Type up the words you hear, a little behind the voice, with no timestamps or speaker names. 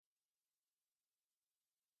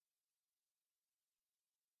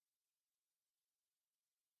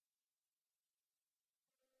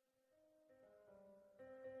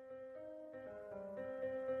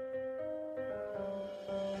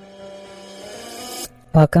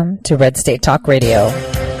Welcome to Red State Talk Radio.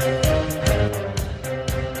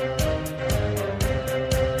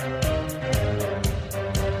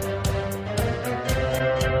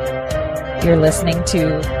 You're listening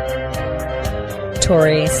to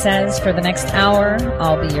Tori Says. For the next hour,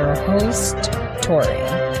 I'll be your host, Tori.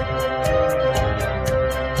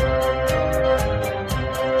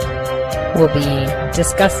 We'll be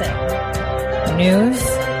discussing news,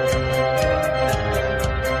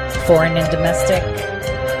 foreign and domestic,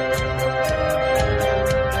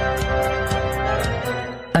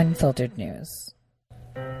 unfiltered news.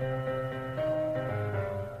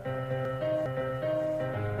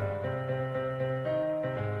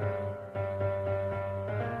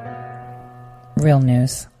 Real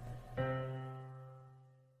news.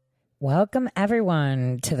 Welcome,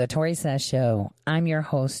 everyone, to the Tori Says Show. I'm your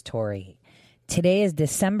host, Tori. Today is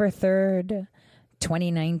December 3rd,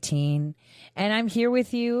 2019, and I'm here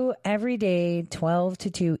with you every day, 12 to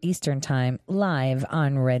 2 Eastern Time, live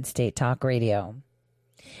on Red State Talk Radio.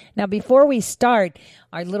 Now, before we start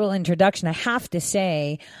our little introduction, I have to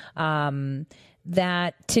say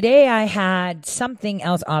that today I had something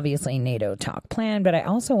else, obviously NATO talk planned, but I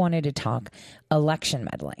also wanted to talk election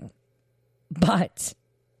meddling. But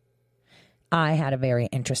I had a very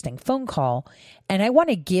interesting phone call, and I want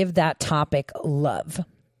to give that topic love.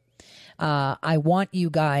 I want you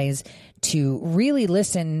guys to really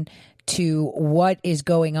listen to what is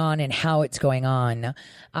going on and how it's going on.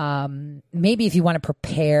 Maybe if you want to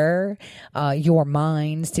prepare your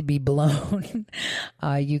minds to be blown,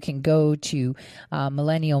 you can go to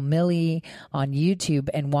Millennial Millie on YouTube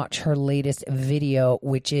and watch her latest video,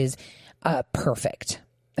 which is perfect.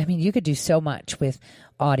 I mean, you could do so much with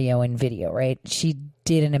audio and video, right? She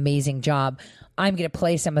did an amazing job. I'm going to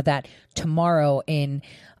play some of that tomorrow in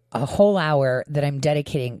a whole hour that I'm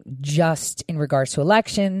dedicating just in regards to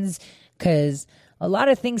elections, because a lot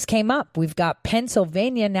of things came up. We've got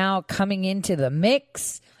Pennsylvania now coming into the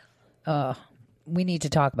mix. We need to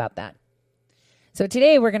talk about that. So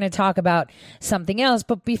today we're going to talk about something else.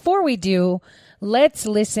 But before we do, let's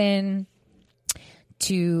listen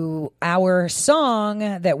to our song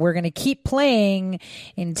that we're going to keep playing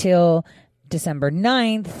until December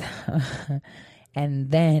 9th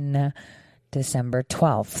and then December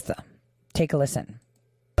 12th. Take a listen.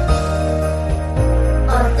 On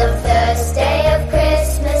the first day of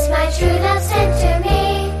Christmas, my true love sent to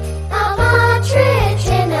me a partridge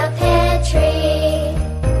in a pear tree.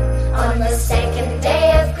 On the second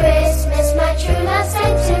day of Christmas, my true love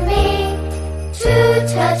sent to me 2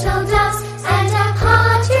 turtle doves and a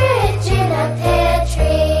partridge in a pear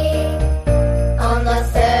tree. On the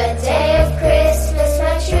third day of Christmas,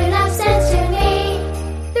 my true love sent to me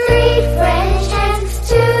 3 French hens,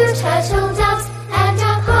 2 turtle doves, and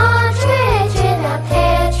a partridge in a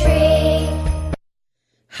pear tree.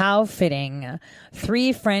 How fitting.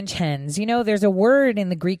 3 French hens. You know, there's a word in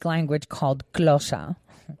the Greek language called klosha.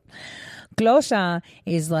 Klosha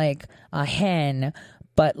is like a hen,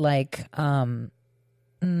 but like a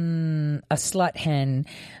slut hen,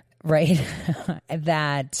 right?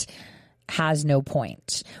 That has no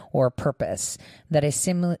point or purpose, that is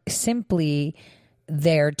simply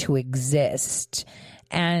there to exist.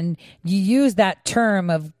 And you use that term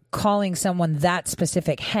of calling someone that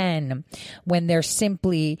specific hen when they're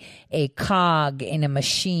simply a cog in a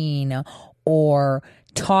machine or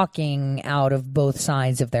talking out of both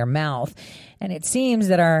sides of their mouth. And it seems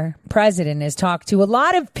that our president has talked to a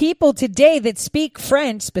lot of people today that speak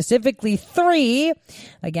French, specifically 3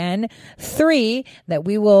 that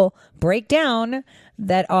we will break down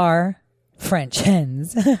that are French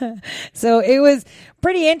hens. So it was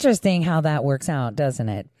pretty interesting how that works out, doesn't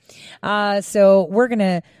it? So we're going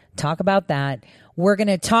to talk about that. We're going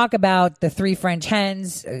to talk about the 3 French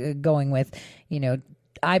hens, going with,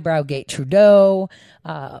 Eyebrowgate Trudeau,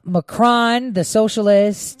 Macron, the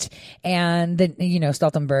socialist, and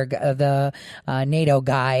Stoltenberg, the NATO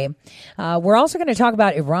guy. We're also going to talk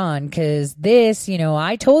about Iran, because this,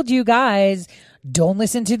 I told you guys, don't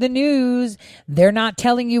listen to the news. They're not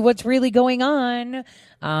telling you what's really going on.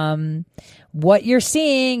 What you're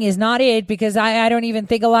seeing is not it, because I don't even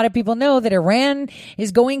think a lot of people know that Iran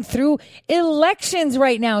is going through elections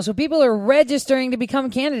right now. So people are registering to become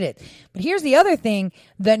candidates. But here's the other thing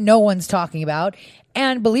that no one's talking about,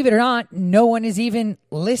 and believe it or not, no one is even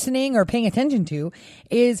listening or paying attention to,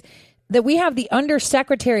 is that we have the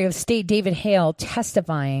Undersecretary of State, David Hale,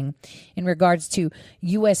 testifying in regards to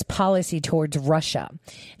U.S. policy towards Russia.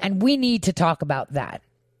 And we need to talk about that.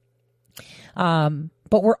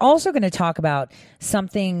 But we're also going to talk about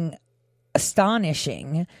something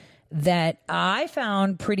astonishing that I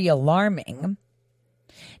found pretty alarming.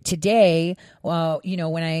 today,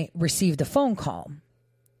 when I received a phone call.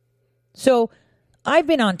 So I've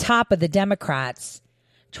been on top of the Democrats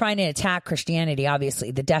trying to attack Christianity,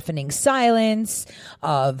 obviously. The deafening silence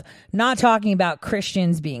of not talking about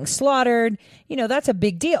Christians being slaughtered. That's a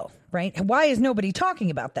big deal, right? Why is nobody talking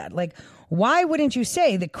about that? Like, why wouldn't you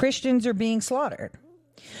say that Christians are being slaughtered?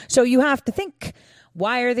 So you have to think,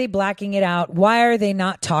 why are they blacking it out? Why are they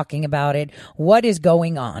not talking about it? What is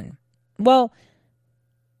going on? Well,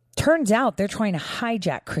 turns out they're trying to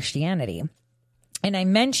hijack Christianity. And I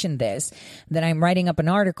mentioned this, that I'm writing up an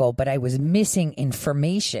article, but I was missing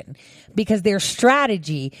information because their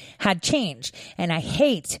strategy had changed. And I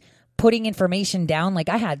hate putting information down. Like,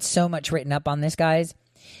 I had so much written up on this, guys.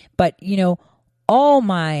 But, all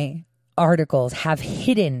my articles have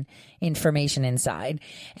hidden information inside.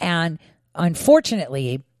 And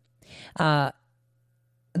unfortunately, this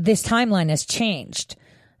timeline has changed.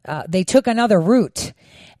 They took another route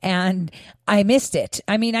and I missed it.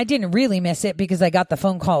 I mean, I didn't really miss it because I got the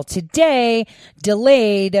phone call today,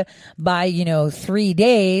 delayed by, 3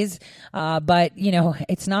 days. But,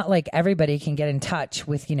 it's not like everybody can get in touch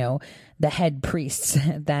with, the head priests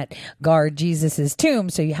that guard Jesus's tomb.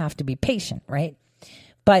 So you have to be patient, right?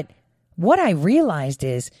 But what I realized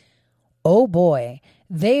is, oh boy,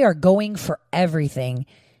 they are going for everything.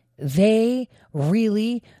 They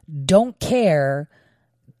really don't care.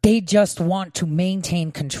 They just want to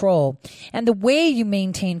maintain control. And the way you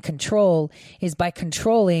maintain control is by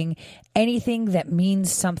controlling anything that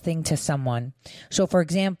means something to someone. So, for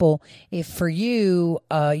example, if for you,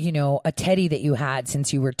 a teddy that you had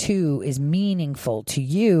since you were 2 is meaningful to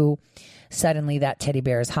you, suddenly that teddy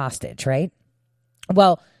bear is hostage, right?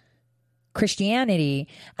 Well, Christianity,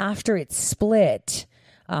 after it split,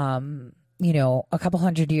 a couple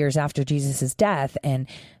hundred years after Jesus' death, and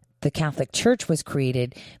the Catholic Church was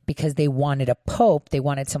created because they wanted a pope. They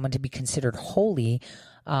wanted someone to be considered holy.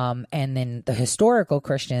 And then the historical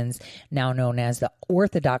Christians, now known as the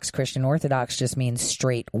Orthodox Christian, Orthodox just means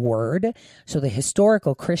straight word. So the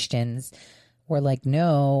historical Christians were like,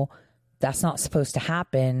 no, that's not supposed to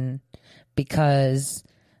happen because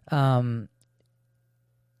no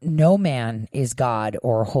man is God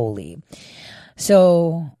or holy.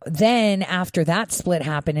 So then after that split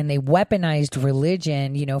happened and they weaponized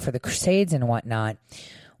religion, for the Crusades and whatnot,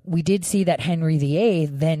 we did see that Henry VIII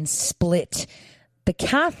then split the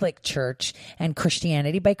Catholic Church and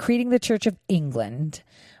Christianity by creating the Church of England,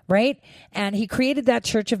 right? And he created that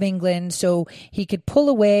Church of England so he could pull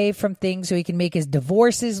away from things, so he can make his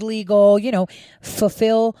divorces legal,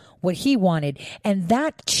 fulfill what he wanted. And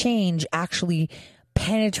that change actually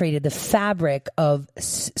penetrated the fabric of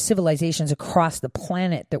civilizations across the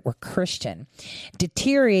planet that were Christian,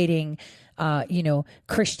 deteriorating,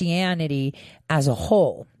 Christianity as a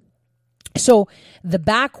whole. So the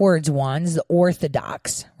backwards ones, the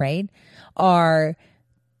Orthodox, right, are,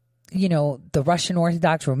 the Russian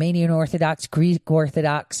Orthodox, Romanian Orthodox, Greek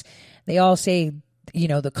Orthodox. They all say,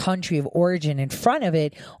 the country of origin in front of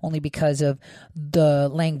it only because of the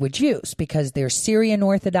language use, because there's Syrian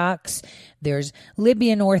Orthodox, there's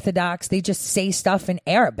Libyan Orthodox. They just say stuff in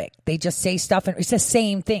Arabic. They just say stuff it's the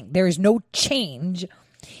same thing. There is no change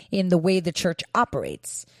in the way the church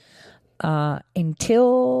operates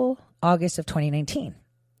until August of 2019,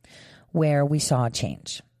 where we saw a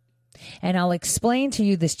change. And I'll explain to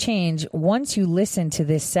you this change once you listen to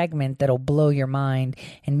this segment that'll blow your mind,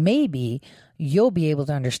 and maybe you'll be able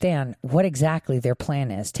to understand what exactly their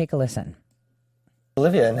plan is. Take a listen.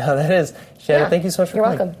 Olivia, no, that is. Shannon, thank you so much for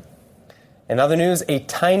coming. You're welcome. In other news, a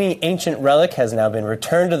tiny ancient relic has now been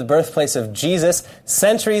returned to the birthplace of Jesus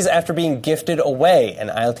centuries after being gifted away. And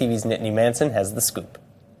ILTV's Nittany Manson has the scoop.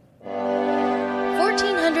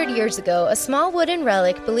 1,400 years ago, a small wooden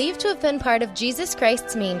relic believed to have been part of Jesus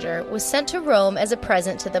Christ's manger was sent to Rome as a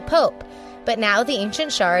present to the Pope. But now the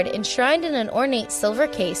ancient shard, enshrined in an ornate silver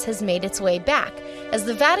case, has made its way back, as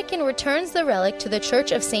the Vatican returns the relic to the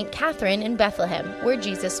Church of St. Catherine in Bethlehem, where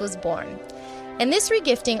Jesus was born. And this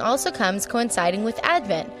regifting also comes coinciding with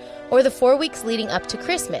Advent, or the 4 weeks leading up to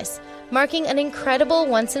Christmas, marking an incredible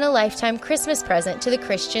once-in-a-lifetime Christmas present to the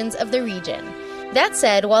Christians of the region. That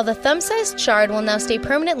said, while the thumb-sized shard will now stay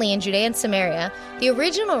permanently in Judea and Samaria, the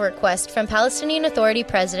original request from Palestinian Authority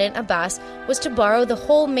President Abbas was to borrow the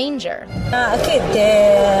whole manger. أكيد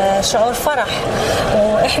شعور فرح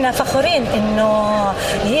وإحنا فخورين إنه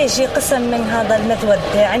يجي قسم من هذا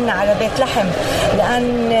المذود عنا على بيت لحم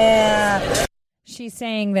لأن. She she's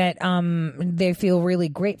saying that they feel really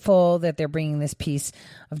grateful that they're bringing this piece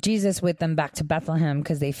of Jesus with them back to Bethlehem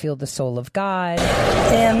because they feel the soul of God.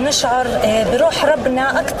 بنشعر بروح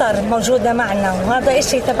ربنا أكتر موجودة معنا وهذا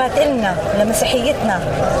إشي ثبات إلنا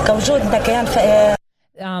لمسيحيتنا كوجودنا كيان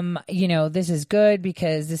this is good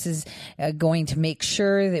because this is going to make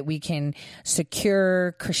sure that we can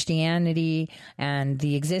secure Christianity and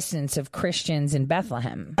the existence of Christians in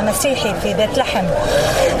Bethlehem. مسيحي في بيت لحم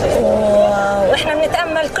وإحنا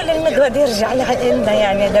بنتأمل كل المجهود يرجع لنا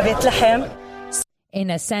يعني لبيت لحم. In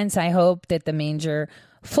a sense, I hope that the manger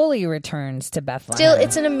fully returns to Bethlehem. Still,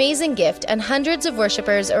 it's an amazing gift, and hundreds of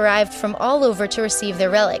worshippers arrived from all over to receive their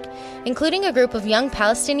relic, including a group of young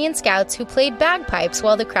Palestinian scouts who played bagpipes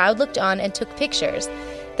while the crowd looked on and took pictures.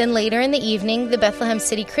 Then later in the evening, the Bethlehem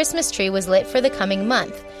City Christmas tree was lit for the coming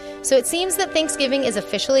month. So it seems that Thanksgiving is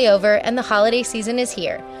officially over and the holiday season is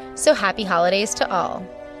here. So happy holidays to all.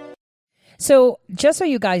 So just so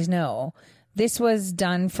you guys know, this was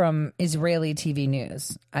done from Israeli TV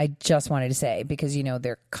news. I just wanted to say, because,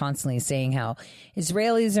 they're constantly saying how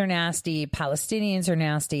Israelis are nasty, Palestinians are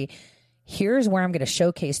nasty. Here's where I'm going to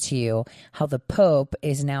showcase to you how the Pope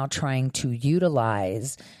is now trying to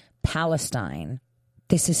utilize Palestine.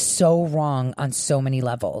 This is so wrong on so many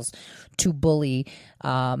levels to bully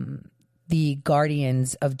the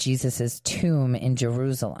guardians of Jesus's tomb in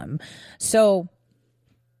Jerusalem. So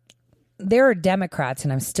there are Democrats,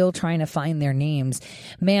 and I'm still trying to find their names.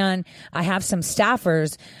 Man, I have some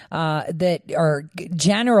staffers that are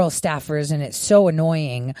general staffers, and it's so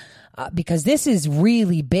annoying because this is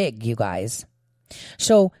really big, you guys.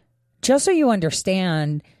 So just so you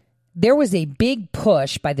understand, there was a big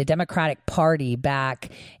push by the Democratic Party back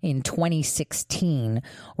in 2016,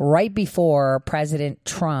 right before President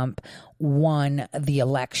Trump won the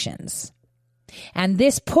elections. And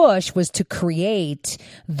this push was to create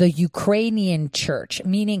the Ukrainian church,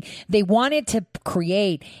 meaning they wanted to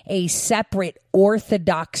create a separate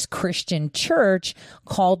Orthodox Christian church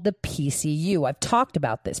called the PCU. I've talked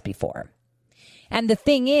about this before. And the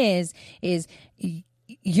thing is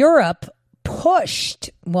Europe pushed,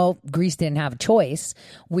 Greece didn't have a choice,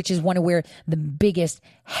 which is one of where the biggest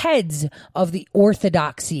heads of the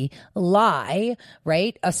orthodoxy lie,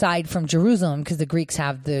 right? Aside from Jerusalem, because the Greeks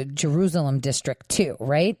have the Jerusalem district too,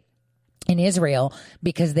 right? In Israel,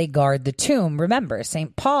 because they guard the tomb. Remember,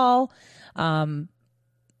 St. Paul went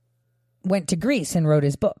to Greece and wrote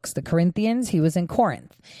his books. The Corinthians, he was in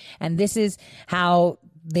Corinth. And this is how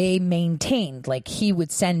they maintained, like he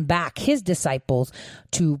would send back his disciples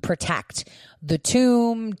to protect the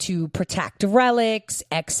tomb, to protect relics,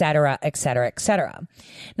 etc., etc., etc.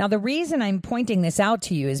 Now, the reason I'm pointing this out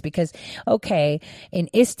to you is because, in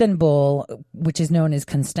Istanbul, which is known as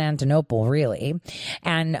Constantinople, really,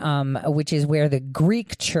 and which is where the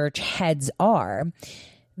Greek church heads are,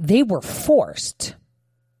 they were forced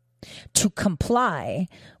to comply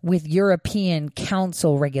with European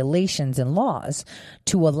Council regulations and laws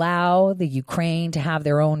to allow the Ukraine to have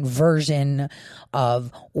their own version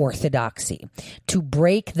of orthodoxy, to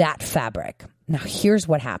break that fabric. Now, here's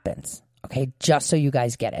what happens, just so you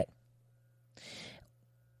guys get it.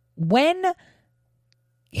 When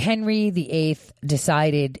Henry VIII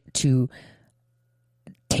decided to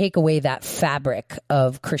take away that fabric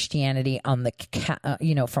of Christianity on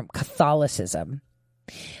the, from Catholicism,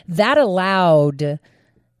 that allowed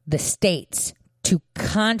the states to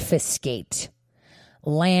confiscate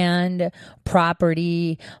land,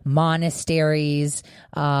 property, monasteries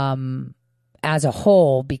as a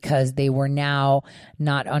whole, because they were now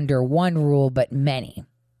not under one rule but many.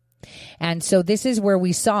 And so this is where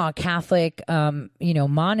we saw Catholic,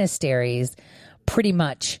 monasteries pretty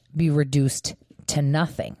much be reduced to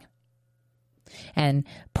nothing. And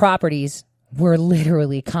properties were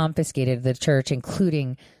literally confiscated to the church,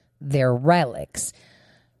 including their relics.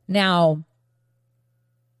 Now,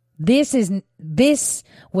 this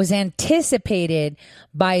was anticipated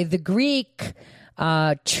by the Greek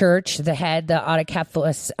church, the head, the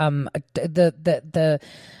Autocephalus,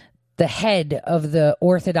 the head of the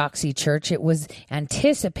Orthodoxy Church. It was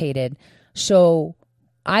anticipated. So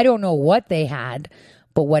I don't know what they had,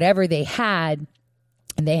 but whatever they had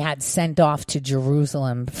sent off to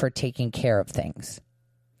Jerusalem for taking care of things.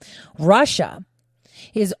 Russia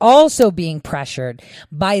is also being pressured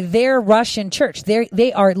by their Russian church.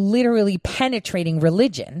 They are literally penetrating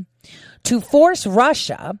religion to force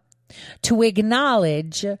Russia to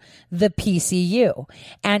acknowledge the PCU.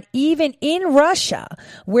 And even in Russia,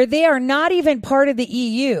 where they are not even part of the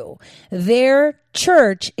EU, their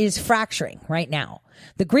church is fracturing right now.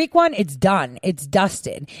 The Greek one, it's done. It's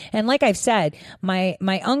dusted. And like I've said,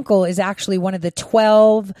 my uncle is actually one of the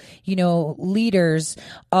 12, leaders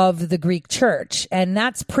of the Greek church. And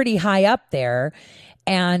that's pretty high up there.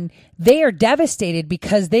 And they are devastated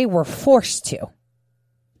because they were forced to.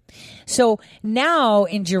 So now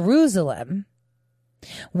in Jerusalem,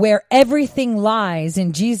 where everything lies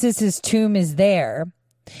and Jesus' tomb is there,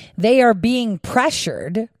 they are being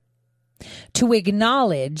pressured to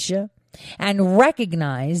acknowledge and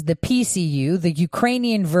recognize the PCU, the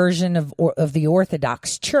Ukrainian version of the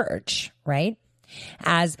Orthodox Church, right,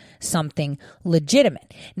 as something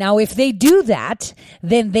legitimate. Now, if they do that,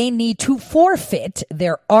 then they need to forfeit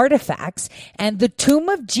their artifacts, and the tomb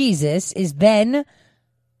of Jesus is then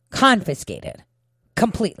confiscated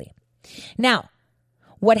completely. Now,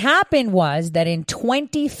 what happened was that in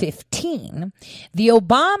 2015, the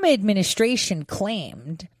Obama administration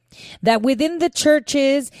claimed that within the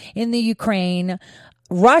churches in the Ukraine,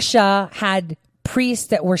 Russia had priests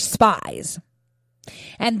that were spies.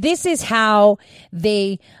 And this is how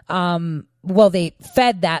they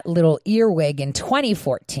fed that little earwig in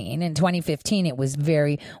 2014. In 2015, it was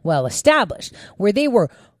very well established, where they were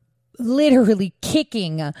literally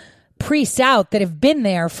kicking priests out that have been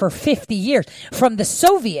there for 50 years from the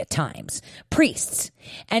Soviet times, priests.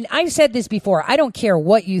 And I've said this before, I don't care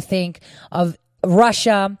what you think of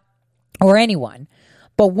Russia or anyone,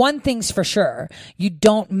 but one thing's for sure, you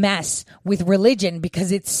don't mess with religion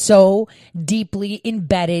because it's so deeply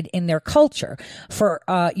embedded in their culture for,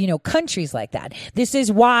 countries like that. This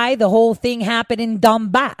is why the whole thing happened in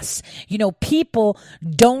Donbass. People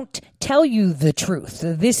don't tell you the truth.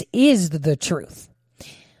 This is the truth.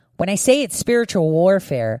 When I say it's spiritual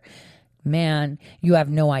warfare, man, you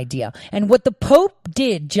have no idea. And what the Pope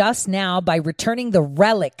did just now by returning the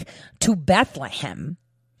relic to Bethlehem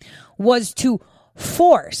was to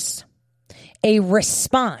force a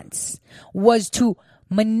response, was to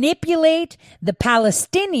manipulate the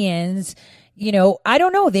Palestinians. I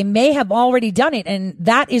don't know, they may have already done it. And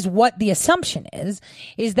that is what the assumption is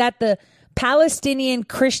that the Palestinian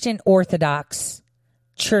Christian Orthodox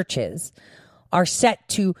churches are set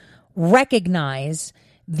to recognize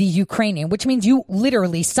the Ukrainian, which means you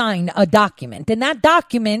literally sign a document. And that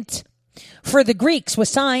document for the Greeks was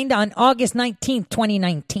signed on August 19th,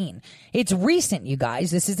 2019. It's recent, you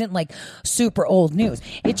guys. This isn't like super old news.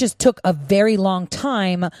 It just took a very long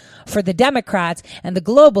time for the Democrats and the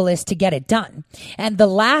globalists to get it done. And the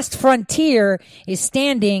last frontier is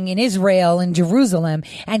standing in Israel and Jerusalem.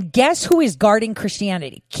 And guess who is guarding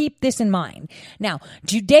Christianity? Keep this in mind. Now,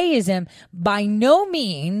 Judaism by no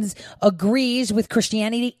means agrees with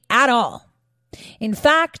Christianity at all. In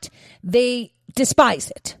fact, they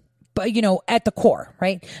despise it. But, at the core,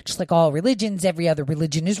 right? Just like all religions, every other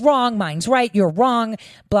religion is wrong. Mine's right. You're wrong.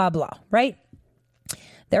 Blah, blah, right?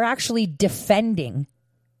 They're actually defending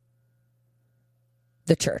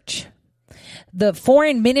the church. The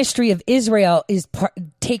foreign ministry of Israel is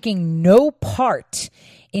taking no part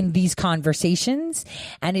in these conversations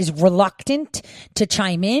and is reluctant to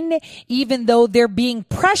chime in, even though they're being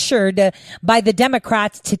pressured by the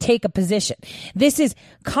Democrats to take a position. This is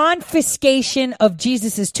confiscation of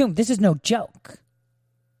Jesus's tomb. This is no joke.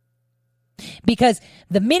 Because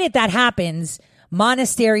the minute that happens,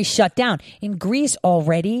 monasteries shut down in Greece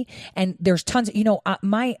already. And there's tons of,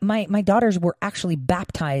 my daughters were actually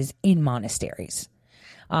baptized in monasteries.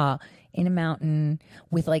 In a mountain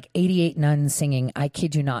with like 88 nuns singing. I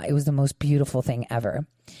kid you not. It was the most beautiful thing ever.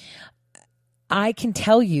 I can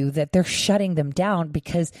tell you that they're shutting them down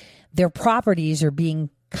because their properties are being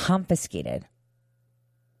confiscated.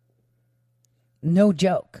 No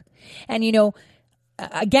joke. And,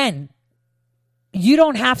 again, you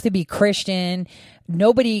don't have to be Christian.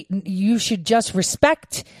 You should just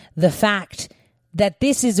respect the fact that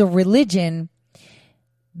this is a religion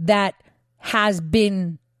that has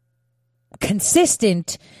been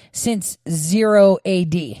consistent since 0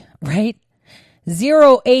 AD, right?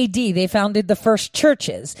 0 AD, they founded the first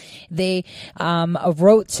churches. They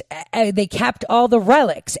they kept all the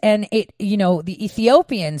relics, and the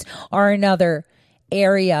Ethiopians are another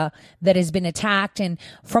area that has been attacked. And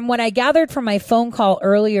from what I gathered from my phone call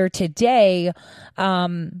earlier today,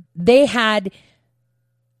 they had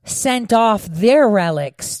sent off their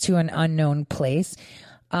relics to an unknown place.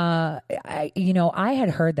 I had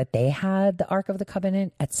heard that they had the Ark of the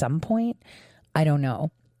Covenant at some point. I don't know.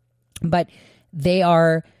 But they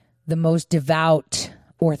are the most devout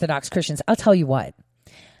Orthodox Christians. I'll tell you what.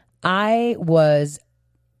 I was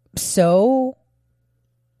so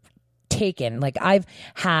taken. Like, I've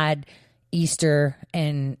had Easter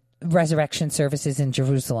and resurrection services in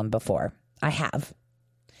Jerusalem before. I have.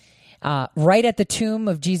 right at the tomb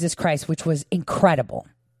of Jesus Christ, which was incredible.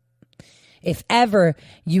 If ever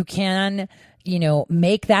you can,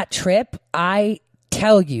 make that trip, I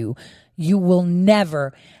tell you, you will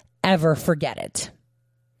never, ever forget it.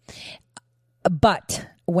 But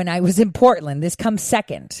when I was in Portland, this comes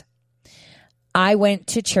second. I went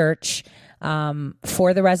to church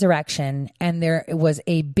for the resurrection, and there was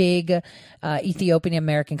a big Ethiopian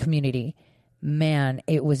American community. Man,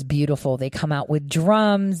 it was beautiful. They come out with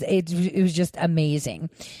drums. It was just amazing.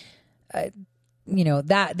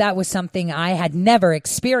 That was something I had never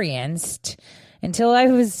experienced until I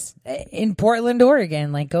was in Portland,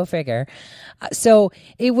 Oregon. Like, go figure. So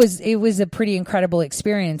it was a pretty incredible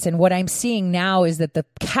experience. And what I'm seeing now is that the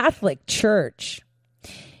Catholic Church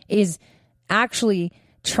is actually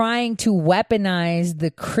trying to weaponize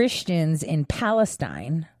the Christians in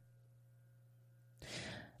Palestine,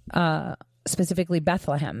 specifically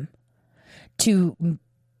Bethlehem, to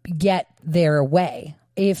get their way.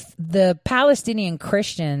 If the Palestinian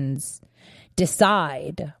Christians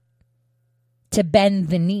decide to bend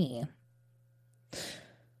the knee,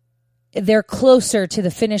 they're closer to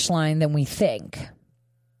the finish line than we think.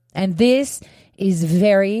 And this is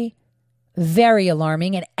very, very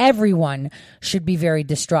alarming, and everyone should be very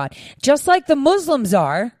distraught. Just like the Muslims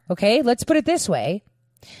are, okay, let's put it this way,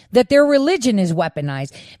 that their religion is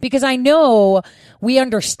weaponized. Because I know we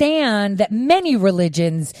understand that many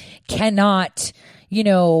religions cannot,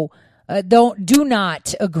 do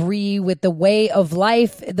not agree with the way of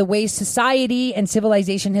life, the way society and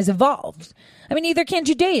civilization has evolved. I mean, neither can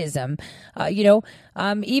Judaism.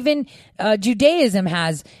 Even Judaism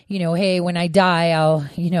has, hey, when I die, I'll,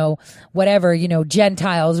 whatever,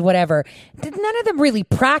 Gentiles, whatever. None of them really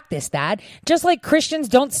practice that. Just like Christians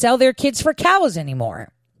don't sell their kids for cows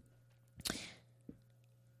anymore.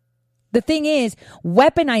 The thing is,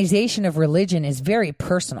 weaponization of religion is very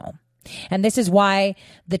personal. And this is why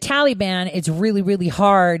the Taliban, it's really, really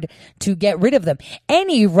hard to get rid of them.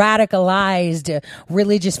 Any radicalized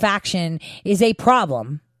religious faction is a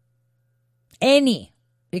problem. Any.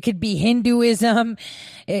 It could be Hinduism,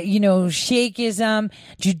 Sikhism,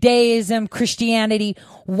 Judaism, Christianity.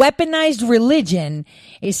 Weaponized religion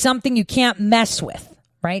is something you can't mess with,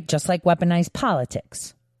 right? Just like weaponized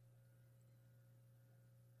politics.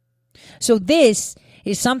 So this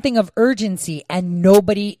is something of urgency, and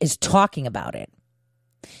nobody is talking about it.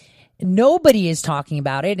 Nobody is talking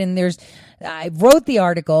about it. And I wrote the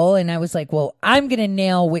article and I was like, well, I'm going to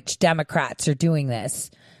nail which Democrats are doing this.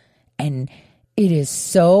 And it is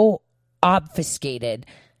so obfuscated.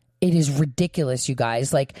 It is ridiculous, you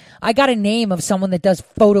guys. Like, I got a name of someone that does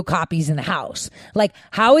photocopies in the house. Like,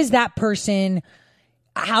 how does that person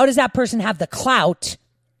have the clout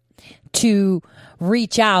to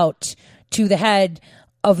reach out to the head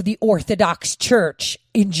of the Orthodox Church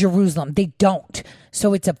in Jerusalem? They don't.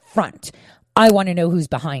 So it's a front. I want to know who's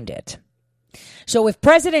behind it. So if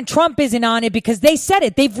President Trump isn't on it, because they said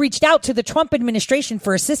it, they've reached out to the Trump administration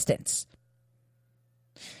for assistance.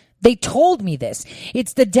 They told me this.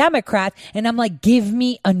 It's the Democrat. And I'm like, give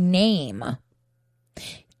me a name.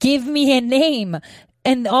 Give me a name.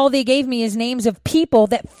 And all they gave me is names of people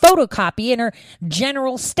that photocopy and are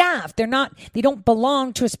general staff. They don't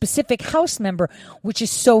belong to a specific House member, which is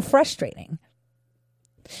so frustrating.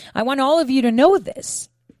 I want all of you to know this.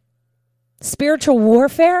 Spiritual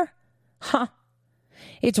warfare?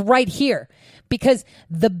 It's right here. Because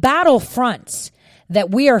the battlefronts that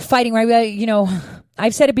we are fighting right,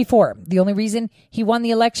 I've said it before. The only reason he won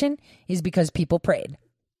the election is because people prayed.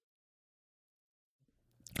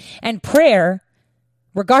 And prayer,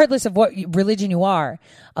 regardless of what religion you are,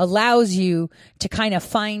 allows you to kind of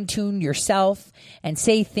fine-tune yourself and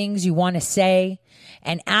say things you want to say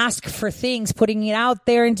and ask for things, putting it out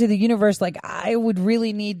there into the universe like, I would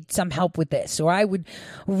really need some help with this, or I would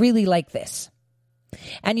really like this.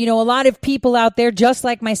 And, a lot of people out there, just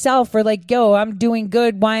like myself, are like, yo, I'm doing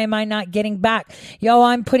good. Why am I not getting back? Yo,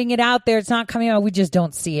 I'm putting it out there. It's not coming out. We just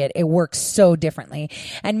don't see it. It works so differently.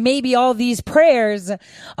 And maybe all these prayers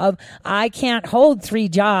of, I can't hold 3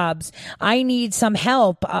 jobs. I need some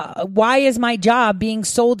help. Why is my job being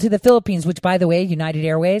sold to the Philippines? Which, by the way, United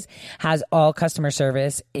Airways has all customer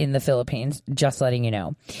service in the Philippines. Just letting you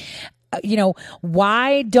know.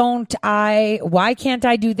 Why can't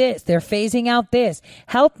I do this? They're phasing out this.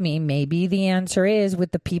 Help me. Maybe the answer is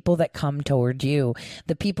with the people that come toward you,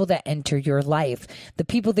 the people that enter your life, the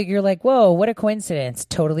people that you're like, whoa, what a coincidence.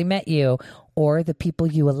 Totally met you. Or the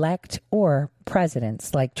people you elect, or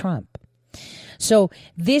presidents like Trump. So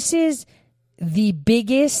this is the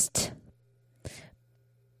biggest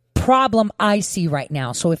problem I see right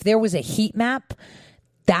now. So if there was a heat map,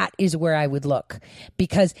 That is where I would look.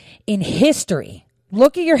 Because in history,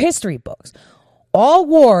 look at your history books. All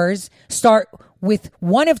wars start with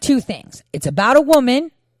one of two things. It's about a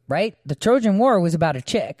woman, right? The Trojan War was about a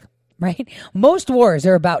chick, right? Most wars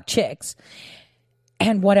are about chicks.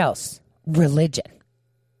 And what else? Religion.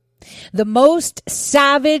 The most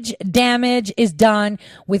savage damage is done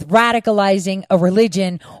with radicalizing a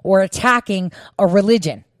religion or attacking a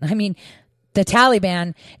religion. I mean, the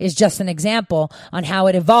Taliban is just an example on how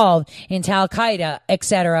it evolved into Al-Qaeda, et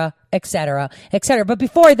cetera, et cetera, et cetera. But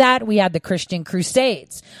before that, we had the Christian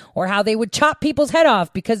Crusades, or how they would chop people's head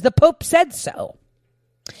off because the Pope said so,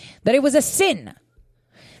 that it was a sin.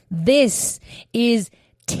 This is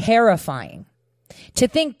terrifying. To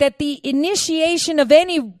think that the initiation of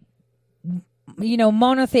any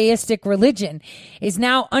monotheistic religion is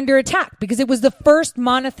now under attack, because it was the first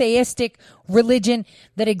monotheistic religion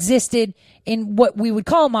that existed in what we would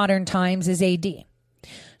call modern times as AD.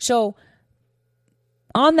 So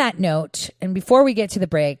on that note, and before we get to the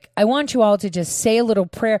break, I want you all to just say a little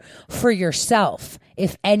prayer for yourself,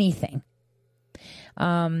 if anything.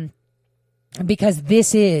 Because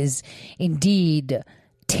this is indeed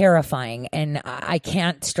terrifying, and I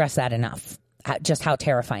can't stress that enough, just how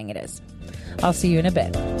terrifying it is. I'll see you in a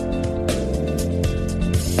bit.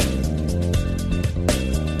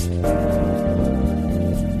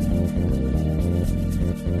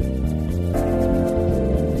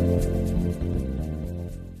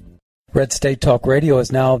 Red State Talk Radio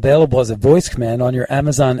is now available as a voice command on your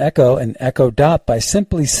Amazon Echo and Echo Dot by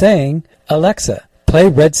simply saying, Alexa, play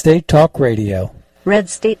Red State Talk Radio. Red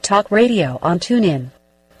State Talk Radio on TuneIn.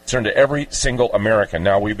 Concern to every single American.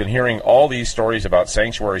 Now, we've been hearing all these stories about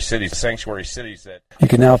sanctuary cities that... You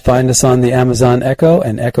can now find us on the Amazon Echo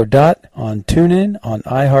and Echo Dot, on TuneIn, on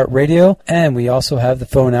iHeartRadio, and we also have the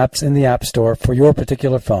phone apps in the App Store for your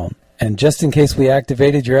particular phone. And just in case we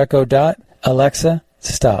activated your Echo Dot, Alexa,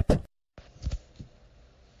 stop.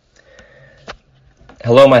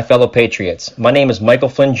 Hello, my fellow patriots. My name is Michael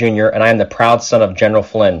Flynn Jr., and I am the proud son of General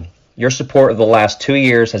Flynn. Your support of the last 2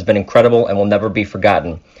 years has been incredible and will never be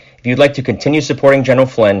forgotten. If you'd like to continue supporting General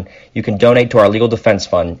Flynn, you can donate to our Legal Defense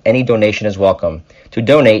Fund. Any donation is welcome. To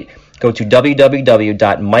donate, go to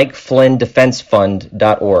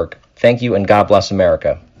www.mikeflynndefensefund.org. Thank you, and God bless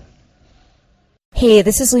America. Hey,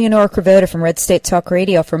 this is Leonora Cravota from Red State Talk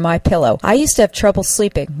Radio for MyPillow. I used to have trouble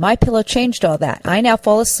sleeping. MyPillow changed all that. I now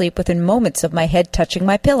fall asleep within moments of my head touching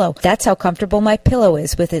my pillow. That's how comfortable MyPillow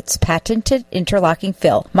is with its patented interlocking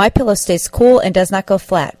fill. MyPillow stays cool and does not go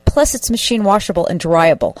flat. Plus, it's machine washable and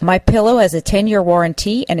dryable. MyPillow has a 10-year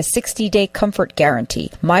warranty and a 60-day comfort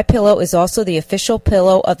guarantee. MyPillow is also the official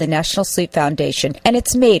pillow of the National Sleep Foundation, and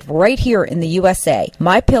it's made right here in the USA.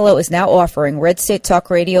 MyPillow is now offering Red State Talk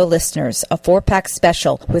Radio listeners a 4-pack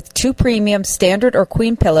special with 2 premium standard or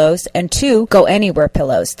queen pillows and 2 go anywhere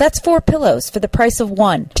pillows. That's 4 pillows for the price of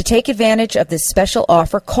 1. To take advantage of this special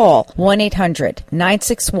offer, call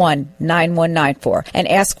 1-800-961-9194 and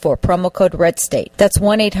ask for promo code RedState. That's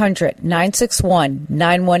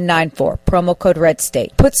 1-800-961-9194, promo code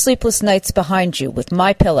RedState. Put sleepless nights behind you with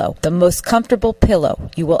MyPillow, the most comfortable pillow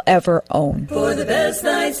you will ever own. For the best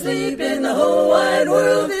night's sleep in the whole wide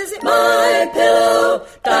world, visit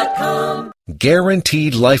MyPillow.com.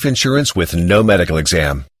 Guaranteed life insurance with no medical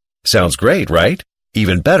exam. Sounds great, right?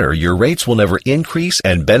 Even better, your rates will never increase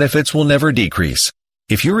and benefits will never decrease.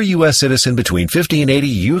 If you're a U.S. citizen between 50 and 80,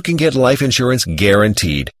 you can get life insurance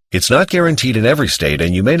guaranteed. It's not guaranteed in every state,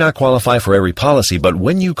 and you may not qualify for every policy, but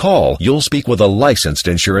when you call, you'll speak with a licensed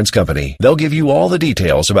insurance company. They'll give you all the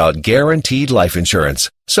details about guaranteed life insurance.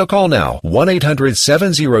 So call now,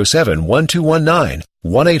 1-800-707-1219,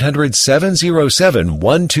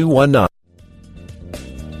 1-800-707-1219.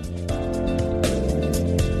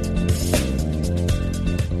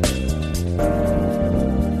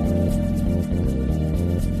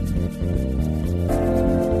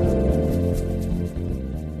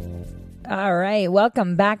 All right.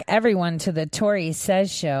 Welcome back, everyone, to the Tori Says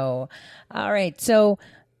Show. All right. So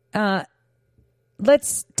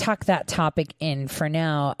let's tuck that topic in for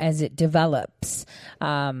now as it develops.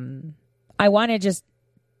 I want to just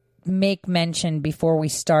make mention before we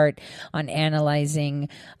start on analyzing,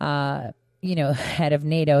 head of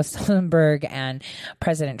NATO, Stoltenberg, and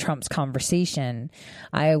President Trump's conversation.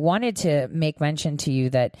 I wanted to make mention to you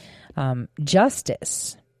that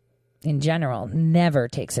justice in general never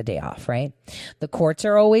takes a day off, right? The courts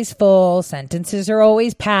are always full, sentences are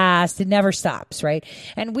always passed, it never stops, right?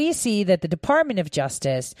 And we see that the Department of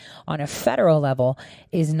Justice on a federal level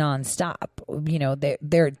is nonstop.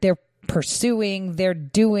 They're pursuing, they're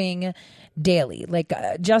doing daily. Like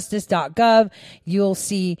justice.gov, you'll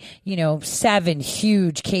see, 7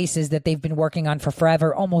 huge cases that they've been working on for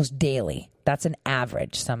forever, almost daily. That's an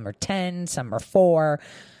average. Some are 10, some are 4.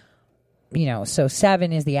 So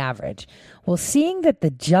 7 is the average. Well, seeing that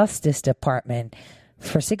the Justice Department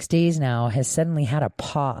for 6 days now has suddenly had a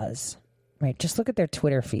pause, right? Just look at their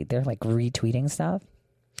Twitter feed. They're like retweeting stuff.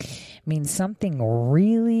 Means something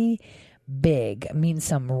really big, means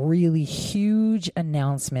some really huge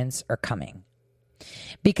announcements are coming.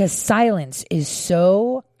 Because silence is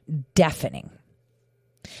so deafening.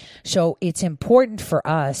 So it's important for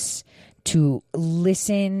us to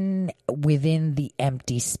listen within the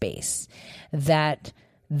empty space, that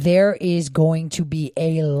there is going to be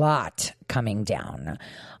a lot coming down.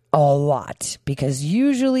 A lot, because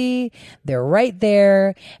usually they're right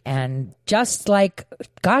there and just like,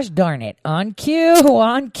 gosh darn it, on cue.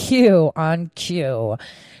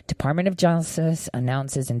 Department of Justice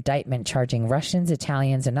announces indictment charging Russians,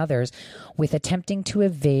 Italians, and others with attempting to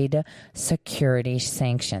evade security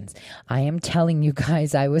sanctions. I am telling you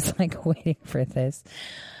guys, I was like waiting for this.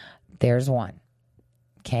 There's one.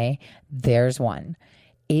 Okay, there's one.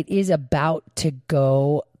 It is about to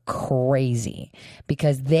go crazy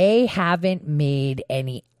because they haven't made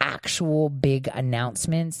any actual big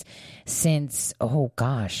announcements since, oh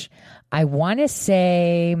gosh, I want to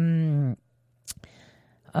say,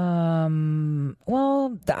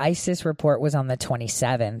 well, the ISIS report was on the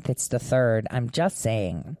 27th. It's the 3rd. I'm just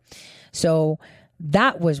saying. So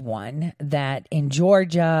that was one that in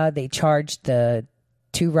Georgia, they charged the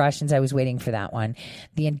 2 Russians. I was waiting for that one.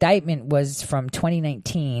 The indictment was from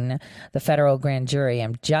 2019, the federal grand jury.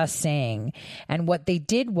 I'm just saying. And what they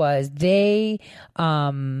did was they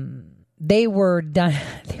were done.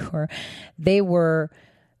 They were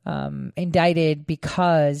indicted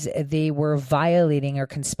because they were violating or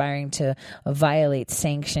conspiring to violate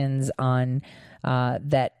sanctions on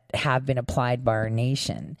that have been applied by our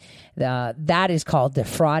nation. That is called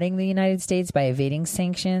defrauding the United States by evading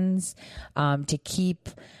sanctions to keep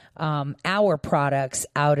our products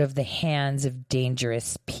out of the hands of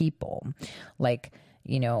dangerous people. Like,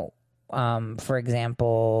 for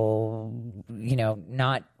example,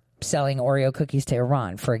 not selling Oreo cookies to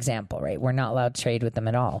Iran, for example, right? We're not allowed to trade with them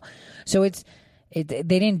at all. So they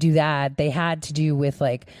didn't do that. They had to do with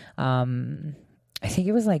I think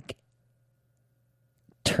it was like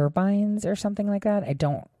turbines or something like that. I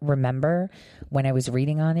don't remember when I was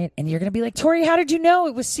reading on it. And you're going to be like, Tori, how did you know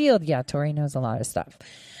it was sealed? Yeah, Tori knows a lot of stuff.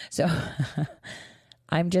 So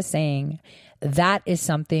I'm just saying that is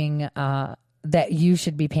something that you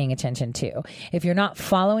should be paying attention to. If you're not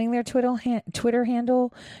following their Twitter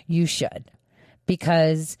handle, you should,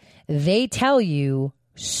 because they tell you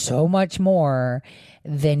so much more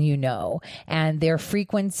than you know. And their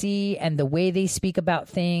frequency and the way they speak about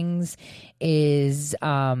things is,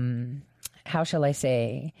 how shall I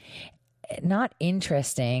say, not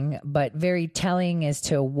interesting, but very telling as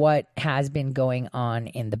to what has been going on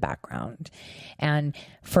in the background. And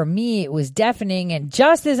for me, it was deafening. And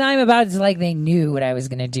just as I'm about to, like, they knew what I was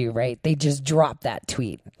going to do, right? They just dropped that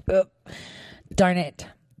tweet. Darn it.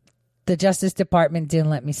 The Justice Department didn't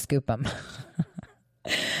let me scoop them.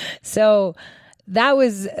 So that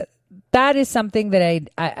is something that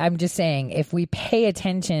I'm just saying, if we pay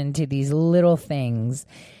attention to these little things,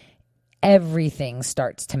 everything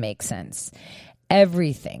starts to make sense.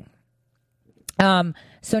 Everything.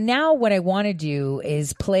 So now what I want to do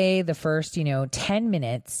is play the first, 10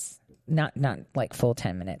 minutes, not like full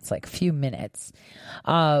 10 minutes, like a few minutes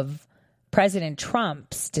of President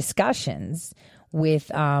Trump's discussions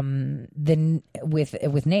with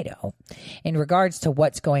with NATO in regards to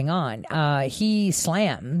what's going on. He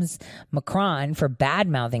slams Macron for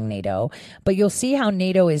bad-mouthing NATO, but you'll see how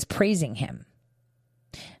NATO is praising him.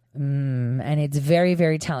 And it's very,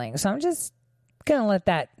 very telling. So I'm just going to let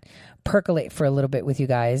that percolate for a little bit with you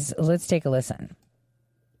guys. Let's take a listen.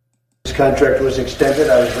 This contract was extended.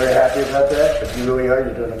 I was very happy about that. But you really are.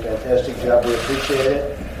 You're doing a fantastic job. We appreciate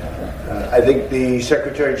it. I think the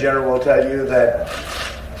Secretary General will tell you that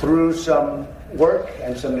through some work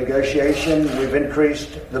and some negotiation, we've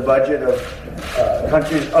increased the budget of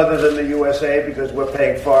countries other than the USA, because we're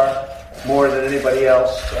paying far more than anybody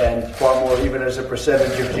else, and far more even as a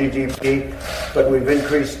percentage of GDP. But we've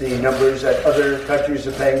increased the numbers that other countries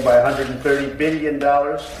are paying by $130 billion.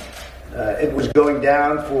 It was going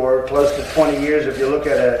down for close to 20 years. If you look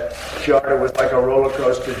at a chart, it was like a roller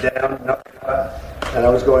coaster down, and it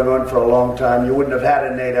was going on for a long time. You wouldn't have had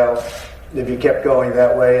a NATO if you kept going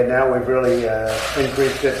that way, and now we've really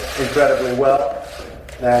increased it incredibly well,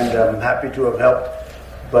 and I'm happy to have helped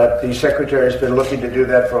but the Secretary has been looking to do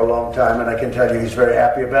that for a long time, and I can tell you he's very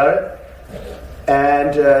happy about it.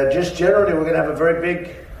 And just generally, we're going to have a very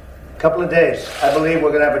big couple of days. I believe we're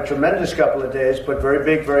going to have a tremendous couple of days, but very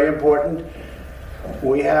big, very important.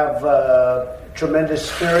 We have tremendous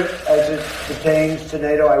spirit as it pertains to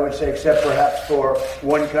NATO, I would say, except perhaps for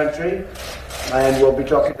one country. And we'll be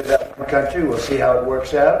talking to that one country. We'll see how it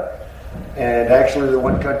works out. And actually, the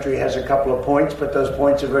one country has a couple of points, but those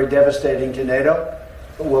points are very devastating to NATO.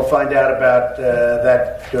 We'll find out about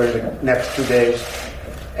that during the next 2 days.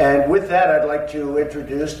 And with that, I'd like to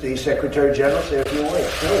introduce the Secretary General. Say a few words.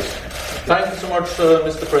 Please. Thank you so much,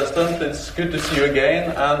 Mr. President. It's good to see you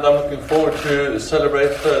again, and I'm looking forward to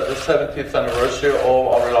celebrate the 70th anniversary of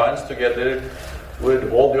our alliance together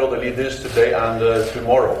with all the other leaders today and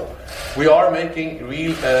tomorrow. We are making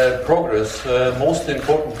real progress, most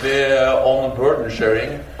importantly on burden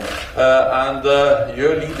sharing, and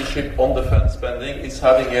your leadership on defense spending is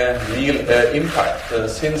having a real impact.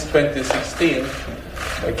 Since 2016,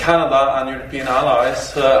 Canada and European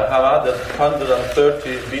allies have added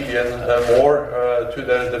 130 billion more to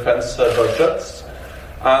their defense budgets,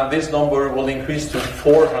 and this number will increase to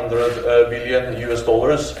 $400 billion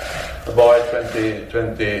by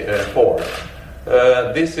 2024.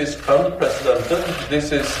 This is unprecedented.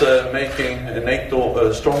 This is making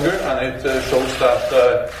NATO stronger, and it shows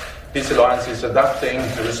that this alliance is adapting,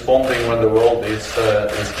 responding when the world is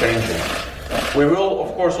changing. We will,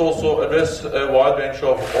 of course, also address a wide range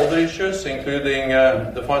of other issues, including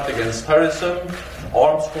the fight against terrorism,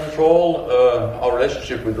 arms control, our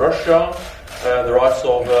relationship with Russia, the rise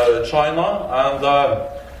of China, and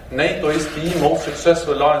NATO is the most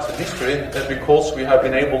successful alliance in history because we have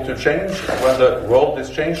been able to change when the world is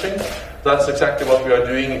changing. That's exactly what we are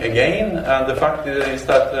doing again, and the fact is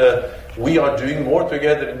that we are doing more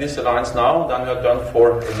together in this alliance now than we have done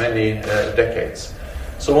for many decades.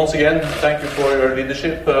 So once again, thank you for your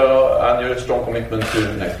leadership and your strong commitment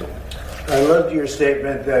to NATO. I loved your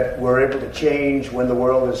statement that we're able to change when the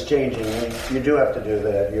world is changing. And you do have to do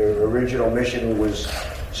that. Your original mission was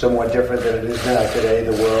somewhat different than it is now. Today,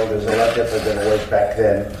 the world is a lot different than it was back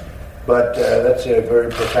then. But that's a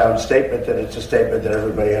very profound statement, and it's a statement that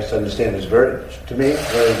everybody has to understand is very, to me,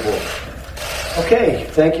 very important. Okay,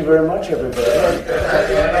 thank you very much, everybody.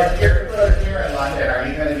 Here in London, are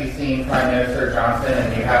you going to be seeing Prime Minister Johnson,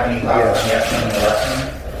 and do you have any thoughts on the upcoming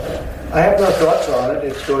election? I have no thoughts on it.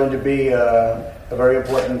 It's going to be a very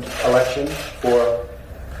important election for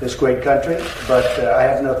this great country, but I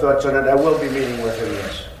have no thoughts on it. I will be meeting with him,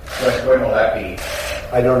 yes. When will that be?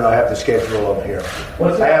 I don't know. I have the schedule over here.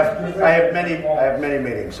 I have many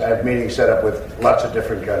meetings. I have meetings set up with lots of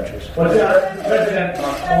different countries. What's President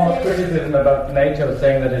Macron's criticism about NATO,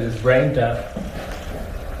 saying that it is brain dead?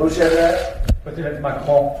 Who said that? President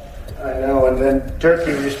Macron. I know, and then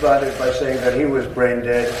Turkey responded by saying that he was brain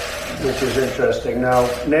dead, which is interesting. Now,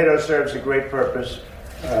 NATO serves a great purpose.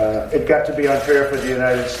 It got to be unfair for the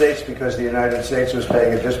United States because the United States was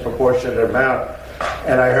paying a disproportionate amount.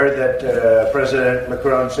 And I heard that President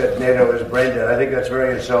Macron said NATO is brain dead. I think that's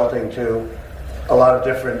very insulting to a lot of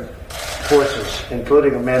different forces,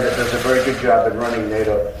 including a man that does a very good job in running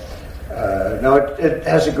NATO. No, it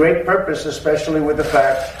has a great purpose, especially with the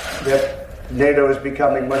fact that NATO is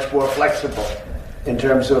becoming much more flexible in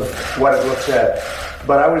terms of what it looks at.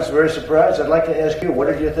 But I was very surprised. I'd like to ask you, what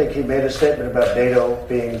did you think? He made a statement about NATO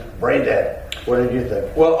being brain dead. What did you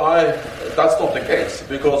think? Well, that's not the case,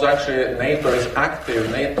 because actually NATO is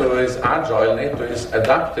active, NATO is agile, NATO is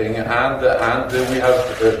adapting, and we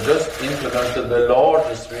have just implemented the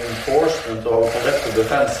largest reinforcement of collective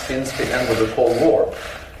defense since the end of the Cold War,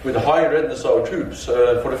 with high readiness of our troops.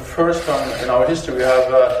 For the first time in our history, we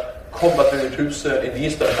have combat-ready troops in the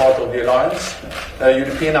eastern part of the alliance.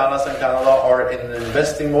 European allies and Canada are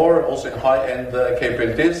investing more, also in high-end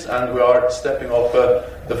capabilities, and we are stepping up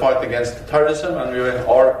the fight against terrorism, and we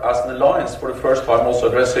are, as an alliance, for the first time also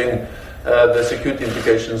addressing the security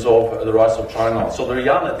implications of the rise of China. So the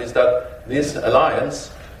reality is that this alliance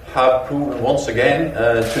have proven once again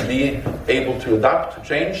to be able to adapt to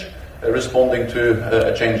change, responding to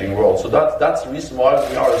a changing world. So that's the reason why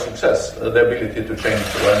we are a success, the ability to change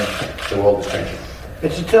when the world is changing.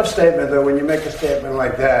 It's a tough statement, though, when you make a statement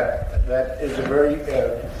like that. That is a very,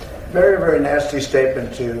 very nasty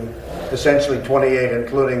statement to essentially 28,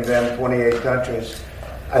 including them, 28 countries.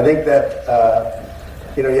 I think that,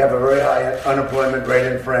 you have a very high unemployment rate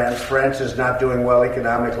in France. France is not doing well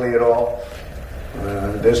economically at all.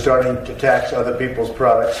 They're starting to tax other people's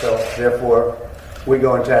products, so therefore we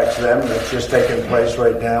go and tax them. It's just taking place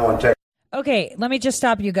right now. Okay, let me just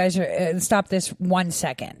stop you guys. Stop this 1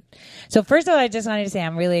 second. So first of all, I just wanted to say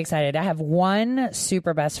I'm really excited. I have one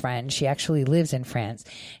super best friend. She actually lives in France.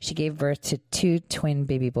 She gave birth to 2 twin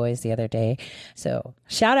baby boys the other day. So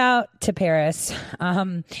shout out to Paris.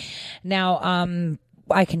 Now,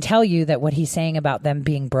 I can tell you that what he's saying about them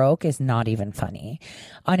being broke is not even funny.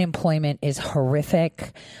 Unemployment is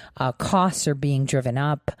horrific. Costs are being driven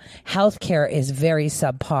up. Healthcare is very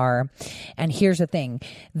subpar. And here's the thing.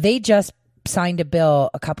 They just signed a bill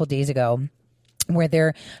a couple days ago where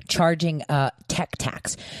they're charging tech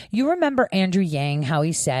tax. You remember Andrew Yang, how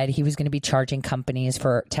he said he was going to be charging companies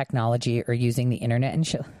for technology or using the internet and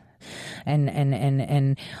shit,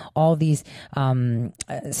 and all these what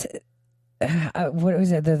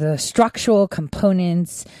was it? The structural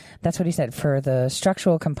components. That's what he said, for the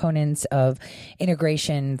structural components of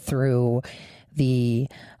integration through the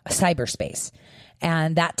cyberspace.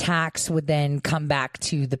 And that tax would then come back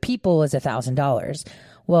to the people as $1,000.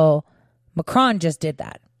 Well, Macron just did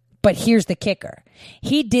that. But here's the kicker.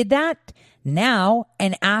 He did that now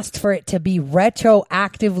and asked for it to be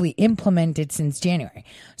retroactively implemented since January.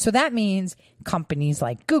 So that means companies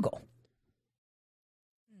like Google,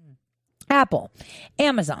 Apple,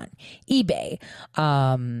 Amazon, eBay,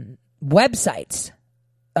 websites,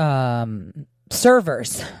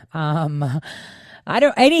 servers,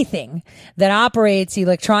 anything that operates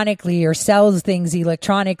electronically or sells things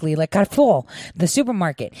electronically, like Carrefour, the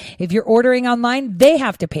supermarket. If you're ordering online, they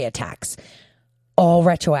have to pay a tax. All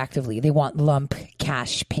retroactively. They want lump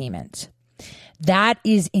cash payments. That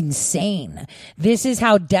is insane. This is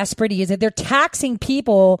how desperate he is. They're taxing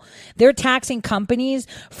people. They're taxing companies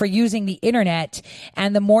for using the internet.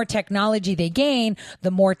 And the more technology they gain, the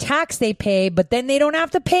more tax they pay, but then they don't have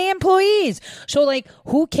to pay employees. So like,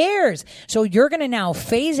 who cares? So you're going to now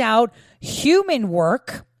phase out human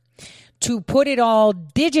work to put it all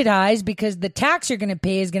digitized because the tax you're going to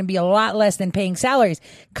pay is going to be a lot less than paying salaries.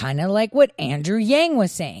 Kind of like what Andrew Yang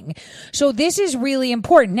was saying. So this is really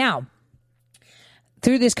important. Now,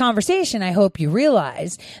 through this conversation, I hope you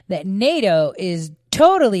realize that NATO is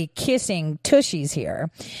totally kissing tushies here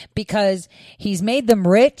because he's made them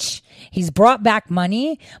rich. He's brought back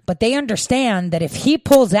money, but they understand that if he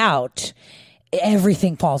pulls out,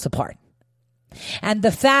 everything falls apart. And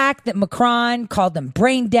the fact that Macron called them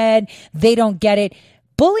brain dead, they don't get it.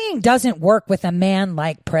 Bullying doesn't work with a man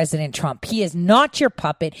like President Trump. He is not your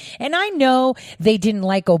puppet. And I know they didn't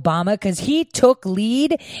like Obama because he took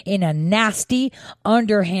lead in a nasty,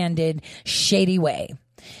 underhanded, shady way.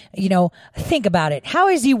 You know, think about it. How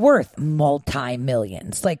is he worth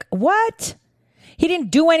multi-millions? Like, what? He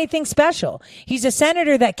didn't do anything special. He's a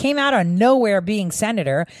senator that came out of nowhere being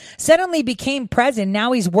senator, suddenly became president.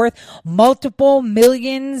 Now he's worth multiple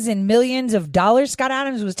millions and millions of dollars. Scott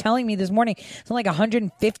Adams was telling me this morning, it's like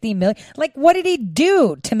 150 million. Like, what did he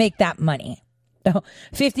do to make that money? The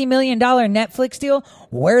 $50 million Netflix deal,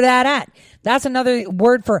 where that at? That's another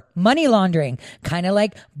word for money laundering, kind of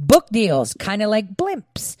like book deals, kind of like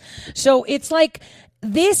blimps. So it's like,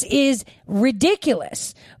 this is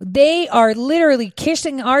ridiculous. They are literally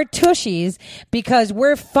kissing our tushies because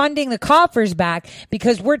we're funding the coffers back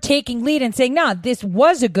because we're taking lead and saying, nah, this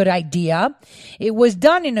was a good idea. It was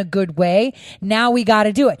done in a good way. Now we got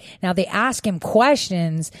to do it. Now they ask him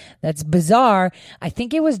questions. That's bizarre. I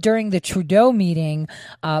think it was during the Trudeau meeting.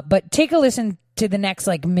 But take a listen to the next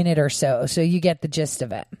minute or so you get the gist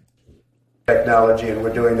of it. Technology, and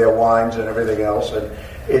we're doing their wines and everything else. And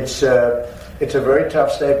it's a very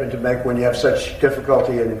tough statement to make when you have such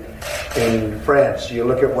difficulty in France. You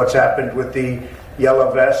look at what's happened with the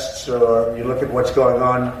yellow vests, or you look at what's going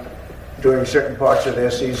on during certain parts of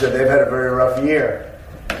their season. They've had a very rough year.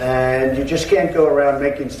 And you just can't go around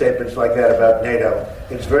making statements like that about NATO.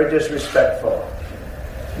 It's very disrespectful.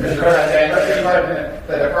 Mr. President,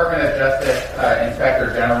 the Department of Justice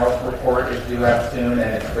Inspector General's report is due out soon,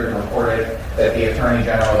 and it's been reported that the Attorney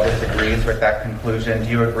General disagrees with that conclusion. Do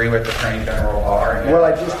you agree with Attorney General Barr? Well,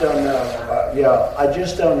 I just don't know. I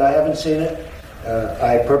just don't know. I haven't seen it.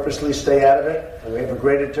 I purposely stay out of it. We have a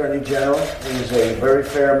great Attorney General. He's a very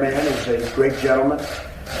fair man. He's a great gentleman.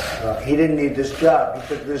 He didn't need this job. He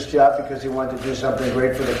took this job because he wanted to do something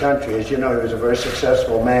great for the country. As you know, he was a very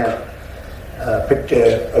successful man. Picked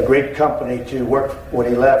a great company to work when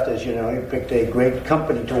he left. As you know, he picked a great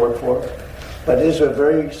company to work for. But he's a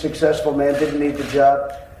very successful man, didn't need the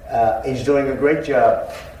job. He's doing a great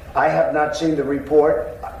job. I have not seen the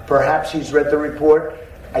report. Perhaps he's read the report.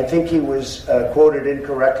 I think he was quoted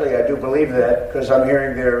incorrectly. I do believe that because I'm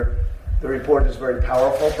hearing the report is very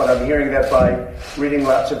powerful, but I'm hearing that by reading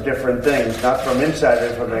lots of different things, not from inside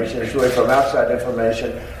information, it's really from outside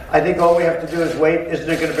information. I think all we have to do is wait. Isn't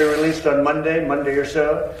it going to be released on Monday or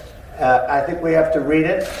so? I think we have to read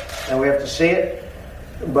it and we have to see it.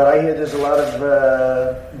 But I hear there's a lot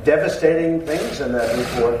of devastating things in that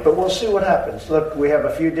report. But we'll see what happens. Look, we have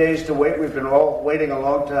a few days to wait. We've been all waiting a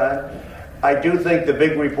long time. I do think the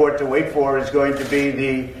big report to wait for is going to be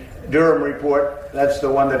the Durham report. That's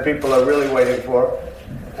the one that people are really waiting for.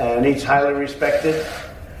 And he's highly respected.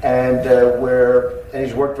 And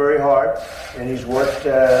he's worked very hard. And he's worked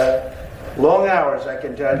long hours, I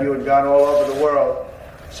can tell you, and gone all over the world.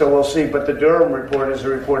 So we'll see. But the Durham report is a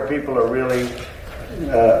report people are really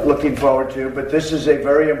looking forward to. But this is a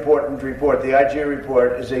very important report. The IG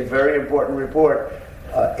report is a very important report.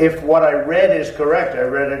 If what I read is correct, I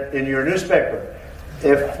read it in your newspaper.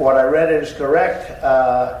 If what I read is correct,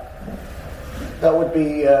 that would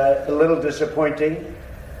be a little disappointing.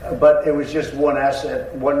 But it was just one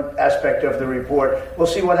aspect of the report. We'll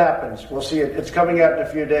see what happens. We'll see it. It's coming out in a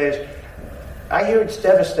few days. I hear it's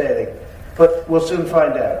devastating, but we'll soon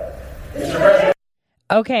find out.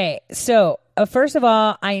 Okay, so first of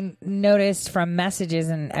all, I noticed from messages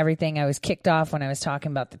and everything, I was kicked off when I was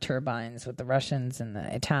talking about the turbines with the Russians and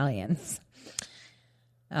the Italians.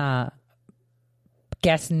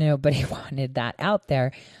 Guess nobody wanted that out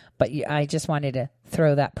there, but I just wanted to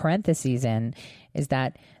throw that parentheses in, is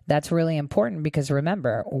that's really important because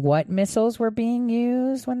remember, what missiles were being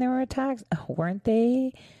used when there were attacks? Weren't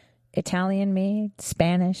they Italian made,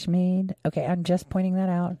 Spanish made? Okay, I'm just pointing that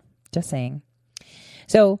out, just saying.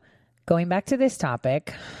 So going back to this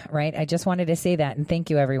topic, right? I just wanted to say that, and thank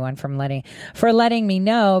you everyone for letting me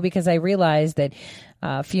know, because I realized that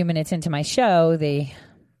a few minutes into my show,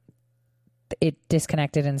 it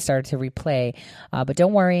disconnected and started to replay. But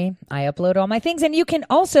don't worry, I upload all my things, and you can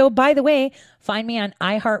also, by the way, find me on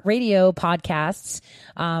iHeartRadio podcasts,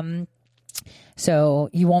 so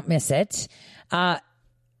you won't miss it.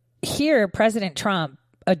 Here, President Trump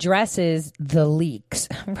addresses the leaks.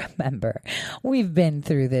 Remember, we've been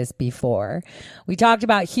through this before. We talked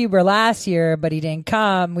about Huber last year, but he didn't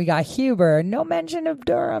come. We got Huber. No mention of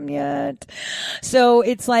Durham yet. So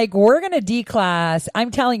it's like, we're going to declass.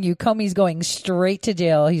 I'm telling you, Comey's going straight to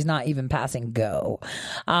jail. He's not even passing go.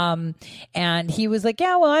 And he was like,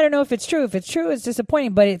 yeah, well, I don't know if it's true. If it's true, it's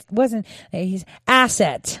disappointing, but it wasn't. He's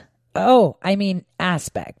asset. Oh, I mean,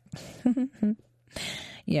 aspect.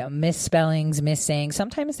 Misspellings, missayings.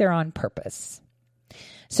 Sometimes they're on purpose.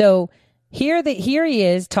 So here he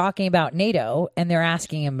is talking about NATO, and they're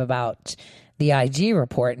asking him about the IG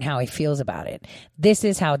report and how he feels about it. This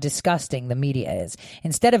is how disgusting the media is.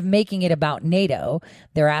 Instead of making it about NATO,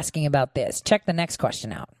 they're asking about this. Check the next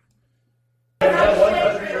question out.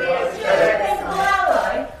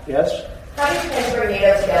 Yes? How do you think bring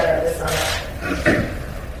NATO together this summer?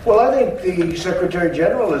 Well, I think the Secretary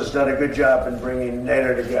General has done a good job in bringing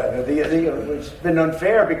NATO together. It's been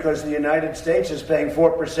unfair because the United States is paying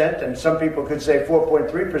 4%, and some people could say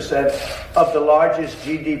 4.3% of the largest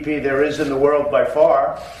GDP there is in the world by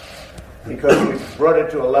far, because we've brought it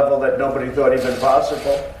to a level that nobody thought even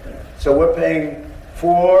possible. So we're paying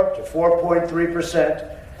 4 to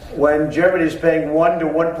 4.3%, when Germany is paying 1 to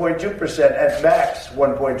 1.2%, at max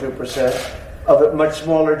 1.2% of a much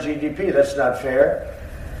smaller GDP. That's not fair.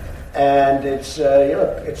 And it's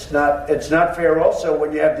not fair also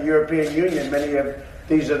when you have the European Union. Many of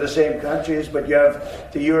these are the same countries, but you have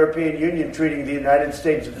the European Union treating the United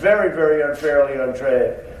States very, very unfairly on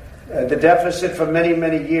trade. The deficit for many,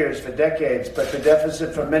 many years, for decades, but the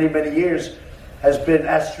deficit for many, many years has been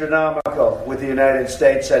astronomical with the United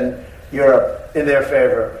States and Europe in their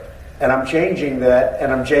favor. And I'm changing that,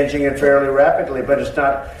 and I'm changing it fairly rapidly, but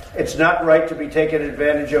it's not right to be taken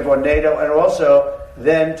advantage of on NATO, and also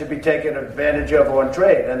then to be taken advantage of on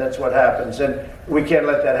trade, and that's what happens, and we can't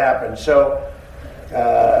let that happen. So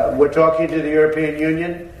we're talking to the European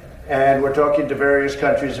Union, and we're talking to various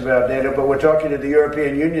countries about NATO, but we're talking to the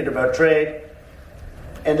European Union about trade,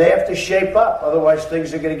 and they have to shape up, otherwise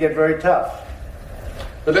things are going to get very tough.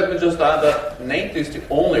 But let me just add that NATO is the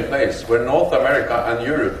only place where North America and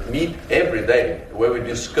Europe meet every day, where we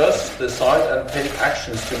discuss, decide, and take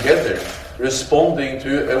actions together, responding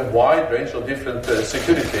to a wide range of different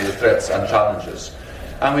security threats and challenges.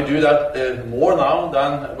 And we do that more now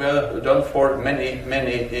than we have done for many,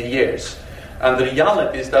 many years. And the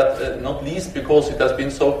reality is that, not least because it has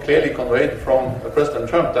been so clearly conveyed from President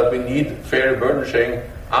Trump that we need fair burden sharing,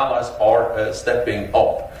 allies are stepping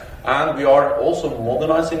up. And we are also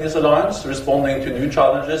modernizing this alliance, responding to new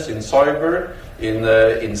challenges in cyber,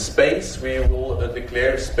 in space. We will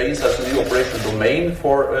declare space as a new operational domain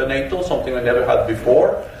for NATO, something we never had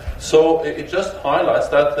before. So it just highlights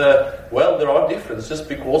that, well, there are differences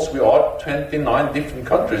because we are 29 different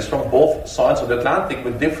countries from both sides of the Atlantic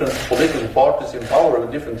with different political parties in power,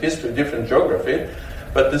 with different history, different geography.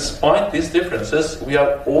 But despite these differences, we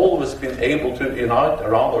have always been able to unite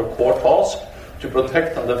around our core task to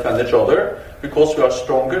protect and defend each other because we are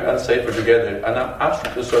stronger and safer together. And I'm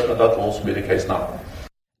absolutely certain that will also be the case now.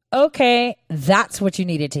 Okay, that's what you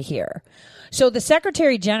needed to hear. So the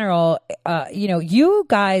Secretary General, you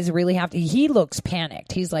guys really have to, he looks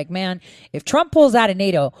panicked. He's like, man, if Trump pulls out of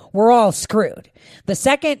NATO, we're all screwed. The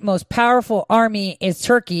second most powerful army is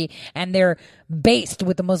Turkey, and they're based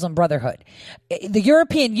with the Muslim Brotherhood. The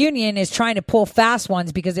European Union is trying to pull fast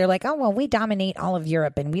ones because they're like, oh, well, we dominate all of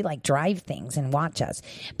Europe and we like drive things and watch us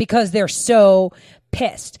because they're so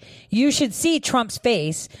pissed. You should see Trump's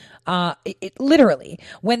face. Literally,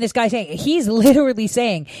 when this guy's saying, he's literally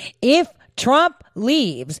saying, if Trump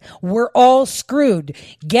leaves, we're all screwed.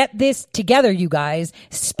 Get this together, you guys.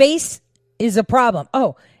 Space is a problem.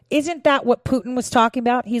 Oh, isn't that what Putin was talking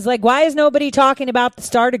about? He's like, why is nobody talking about the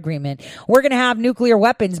START agreement? We're going to have nuclear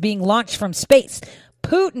weapons being launched from space.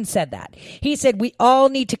 Putin said that. He said we all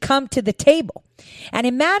need to come to the table. And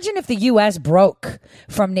imagine if the U.S. broke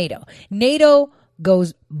from NATO. NATO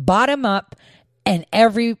goes bottom up and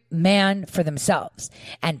every man for themselves.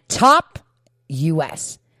 And top,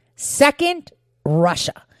 U.S. Second,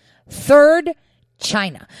 Russia. Third,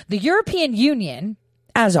 China. The European Union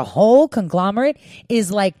as a whole conglomerate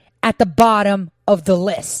is like at the bottom of the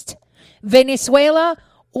list. Venezuela,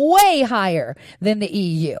 way higher than the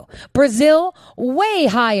EU. Brazil, way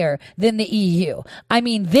higher than the EU. I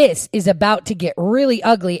mean, this is about to get really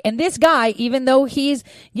ugly. And this guy, even though he's,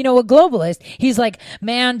 a globalist, he's like,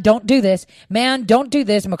 man, don't do this. Man, don't do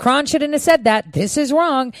this. Macron shouldn't have said that. This is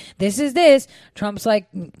wrong. This is this. Trump's like,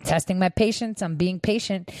 testing my patience. I'm being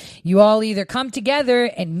patient. You all either come together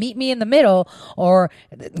and meet me in the middle or,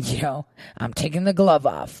 I'm taking the glove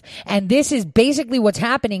off. And this is basically what's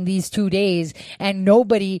happening these 2 days, and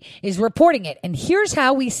nobody is reporting it. And here's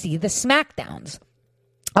how we see the smackdowns.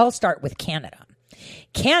 I'll start with Canada.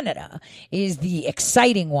 Canada is the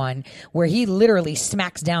exciting one where he literally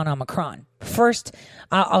smacks down on Macron. First,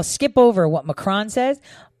 I'll skip over what Macron says.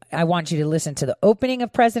 I want you to listen to the opening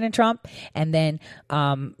of President Trump, and then,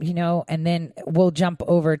 and then we'll jump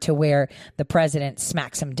over to where the president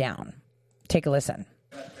smacks him down. Take a listen.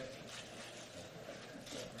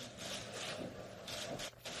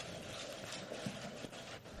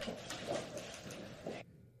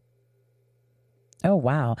 Oh,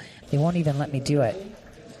 wow. They won't even let me do it.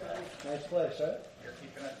 Nice place, huh?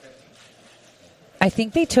 I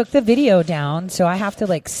think they took the video down, so I have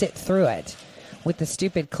to, sit through it with the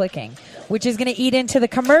stupid clicking, which is going to eat into the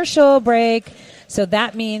commercial break. So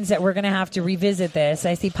that means that we're going to have to revisit this.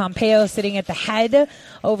 I see Pompeo sitting at the head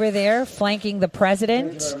over there, flanking the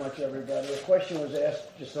president. Thank you very much, everybody. A question was asked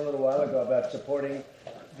just a little while ago about supporting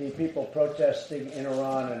the people protesting in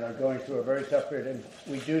Iran and are going through a very tough period. And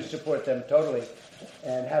we do support them totally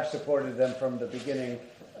and have supported them from the beginning.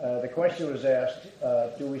 The question was asked,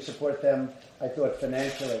 do we support them, I thought,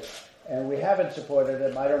 financially? And we haven't supported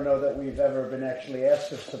them. I don't know that we've ever been actually asked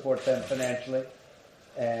to support them financially.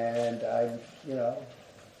 And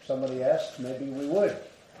somebody asked, maybe we would.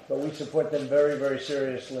 But we support them very, very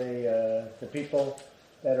seriously. The people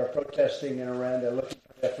that are protesting in Iran, they're looking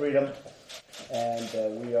for their freedom.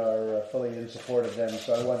 And we are fully in support of them.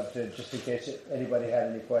 So I wanted to, just in case anybody had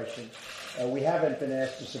any questions. We haven't been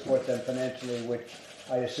asked to support them financially, which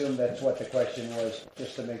I assume that's what the question was,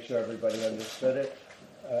 just to make sure everybody understood it.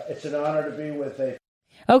 It's an honor to be with a...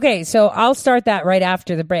 Okay, so I'll start that right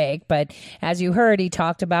after the break. But as you heard, he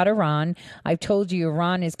talked about Iran. I've told you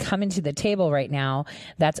Iran is coming to the table right now.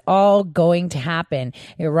 That's all going to happen.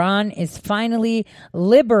 Iran is finally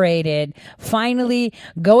liberated, finally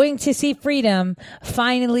going to see freedom,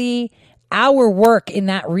 finally our work in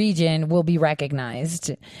that region will be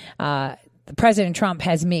recognized. President Trump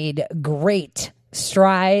has made great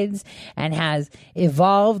strides and has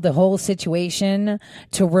evolved the whole situation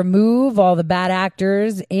to remove all the bad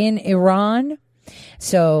actors in Iran.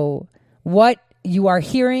 So what you are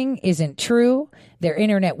hearing isn't true. Their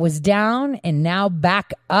internet was down and now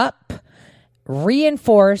back up,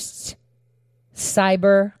 reinforced,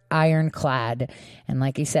 cyber ironclad. And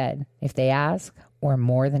like he said, if they ask, we're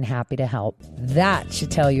more than happy to help. That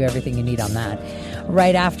should tell you everything you need on that.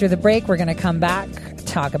 Right after the break, we're going to come back,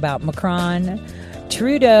 talk about Macron,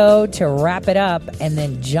 Trudeau to wrap it up, and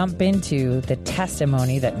then jump into the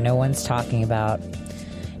testimony that no one's talking about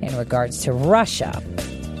in regards to Russia.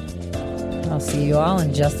 I'll see you all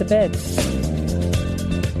in just a bit.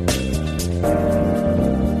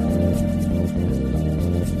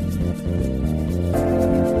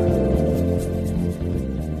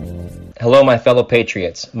 Hello, my fellow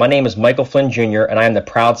patriots. My name is Michael Flynn Jr., and I am the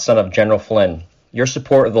proud son of General Flynn. Your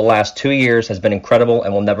support of the last 2 years has been incredible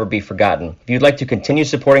and will never be forgotten. If you'd like to continue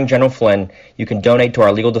supporting General Flynn, you can donate to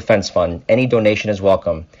our Legal Defense Fund. Any donation is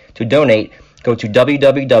welcome. To donate, go to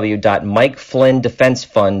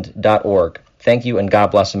www.mikeflynndefensefund.org. Thank you, and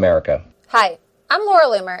God bless America. Hi, I'm Laura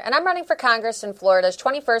Loomer, and I'm running for Congress in Florida's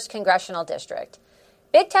 21st Congressional District.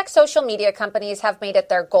 Big tech social media companies have made it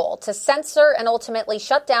their goal to censor and ultimately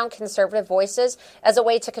shut down conservative voices as a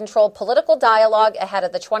way to control political dialogue ahead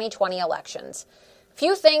of the 2020 elections.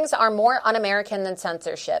 Few things are more un-American than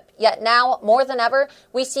censorship, yet now, more than ever,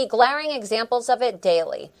 we see glaring examples of it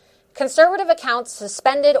daily. Conservative accounts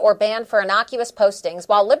suspended or banned for innocuous postings,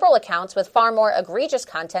 while liberal accounts with far more egregious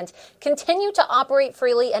content continue to operate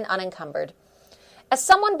freely and unencumbered. As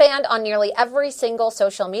someone banned on nearly every single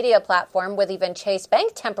social media platform, with even Chase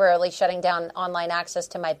Bank temporarily shutting down online access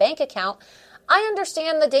to my bank account, I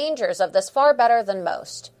understand the dangers of this far better than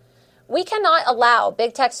most. We cannot allow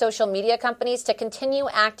big tech social media companies to continue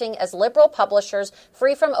acting as liberal publishers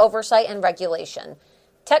free from oversight and regulation.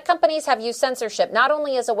 Tech companies have used censorship not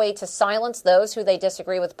only as a way to silence those who they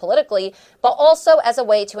disagree with politically, but also as a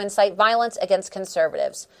way to incite violence against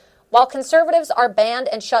conservatives. While conservatives are banned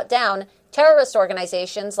and shut down, terrorist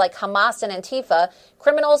organizations like Hamas and Antifa,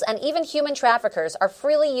 criminals, and even human traffickers are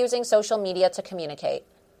freely using social media to communicate.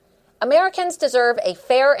 Americans deserve a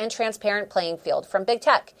fair and transparent playing field from big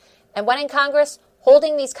tech. And when in Congress,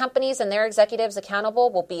 holding these companies and their executives accountable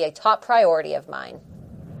will be a top priority of mine.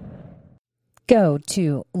 Go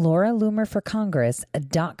to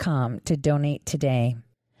LauraLoomerForCongress.com to donate today.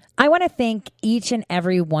 I want to thank each and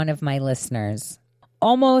every one of my listeners.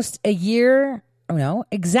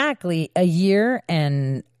 Exactly a year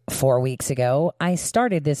and 4 weeks ago, I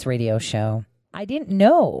started this radio show. I didn't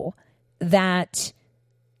know that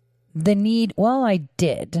I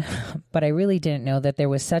did, but I really didn't know that there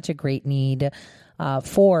was such a great need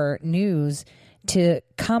for news to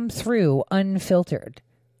come through unfiltered,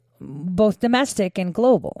 both domestic and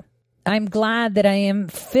global. I'm glad that I am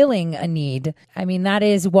filling a need. I mean, that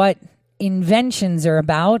is what inventions are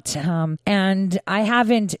about. And I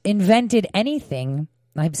haven't invented anything.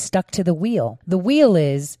 I've stuck to the wheel. The wheel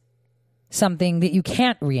is something that you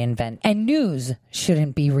can't reinvent. And news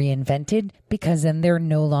shouldn't be reinvented because then they're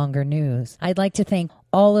no longer news. I'd like to thank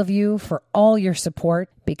all of you for all your support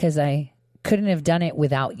because I couldn't have done it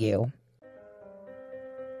without you.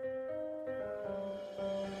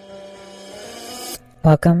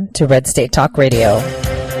 Welcome to Red State Talk Radio.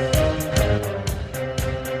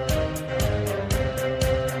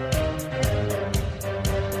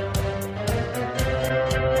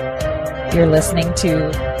 You're listening to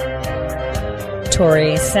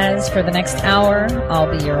Tori Says for the next hour. I'll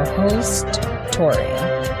be your host, Tori.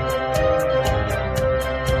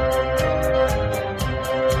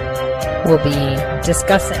 We'll be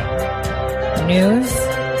discussing news,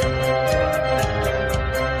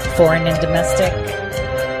 foreign and domestic,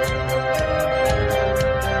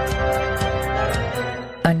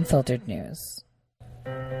 unfiltered news.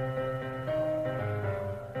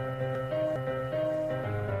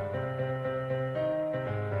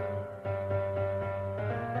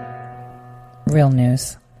 Real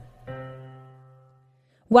news.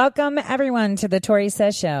 Welcome, everyone, to the Tori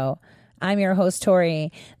Says Show. I'm your host,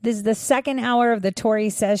 Tori. This is the second hour of the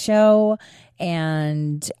Tori Says Show,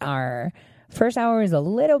 and our first hour was a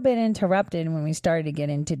little bit interrupted when we started to get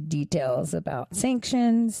into details about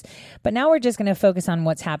sanctions. But now we're just going to focus on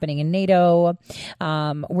what's happening in NATO.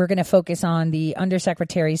 We're going to focus on the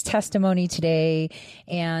Undersecretary's testimony today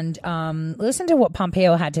and listen to what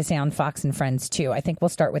Pompeo had to say on Fox and Friends, too. I think we'll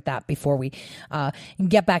start with that before we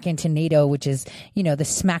get back into NATO, which is, the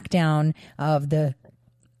smackdown of the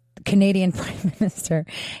Canadian Prime Minister.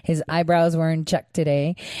 His eyebrows were in check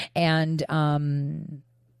today. And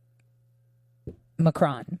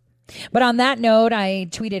Macron. But on that note, I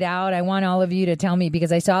tweeted out, I want all of you to tell me,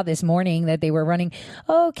 because I saw this morning that they were running,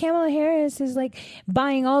 Kamala Harris is like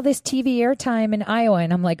buying all this TV airtime in Iowa.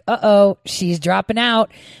 And I'm like, she's dropping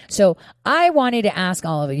out. So I wanted to ask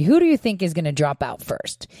all of you, who do you think is going to drop out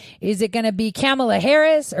first? Is it going to be Kamala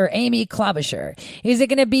Harris or Amy Klobuchar? Is it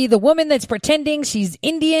going to be the woman that's pretending she's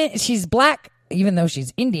Indian, she's black, even though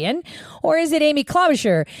she's Indian? Or is it Amy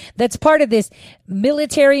Klobuchar that's part of this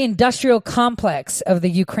military-industrial complex of the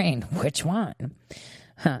Ukraine? Which one?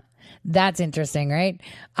 That's interesting, right?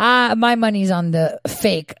 My money's on the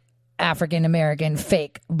fake African-American,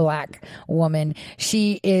 fake black woman.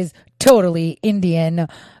 She is totally Indian,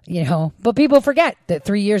 but people forget that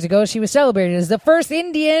 3 years ago she was celebrated as the first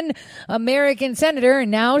Indian American senator,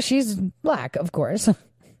 and now she's black, of course.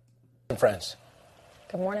 Friends.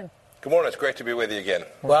 Good morning. Good morning. It's great to be with you again.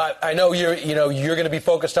 Well, I know you're going to be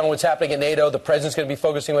focused on what's happening at NATO. The president's going to be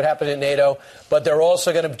focusing on what happened at NATO, but they're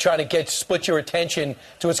also going to be trying to split your attention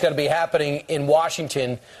to what's going to be happening in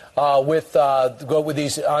Washington with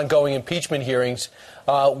these ongoing impeachment hearings.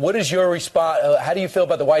 What is your response? How do you feel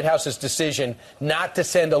about the White House's decision not to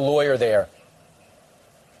send a lawyer there?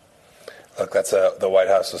 Look, that's the White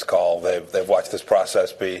House's call. They've watched this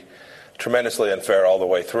process be tremendously unfair all the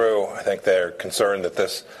way through. I think they're concerned that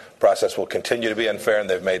this process will continue to be unfair, and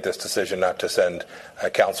they've made this decision not to send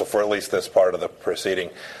counsel for at least this part of the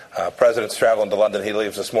proceeding. President's traveling to London. He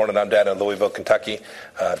leaves this morning. I'm down in Louisville, Kentucky,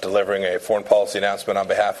 delivering a foreign policy announcement on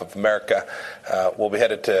behalf of America. We'll be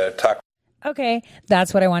headed to talk. Okay,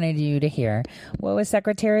 that's what I wanted you to hear. What was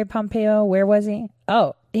Secretary Pompeo? Where was he?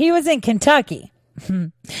 Oh, he was in Kentucky.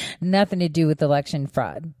 Nothing to do with election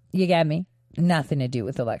fraud. You get me? Nothing to do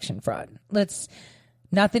with election fraud.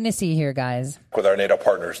 Nothing to see here, guys. With our NATO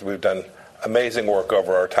partners, we've done amazing work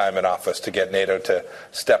over our time in office to get NATO to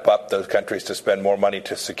step up, those countries to spend more money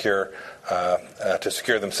to secure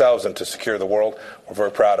themselves and to secure the world. We're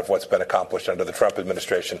very proud of what's been accomplished under the Trump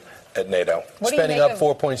administration at NATO. Spending up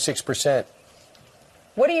 4.6%.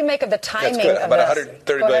 What do you make of the timing That's good. of About this?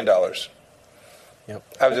 $130 billion.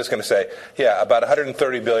 Yep. I was just going to say, about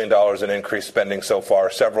 $130 billion in increased spending so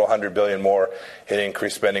far, several hundred billion more in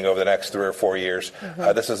increased spending over the next 3 or 4 years.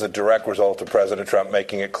 This is a direct result of President Trump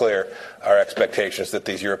making it clear our expectations that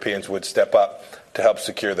these Europeans would step up to help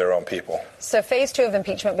secure their own people. So phase 2 of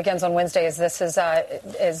impeachment begins on Wednesday as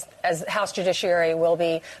House Judiciary will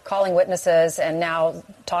be calling witnesses and now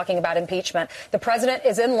talking about impeachment. The president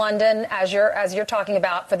is in London, as you're talking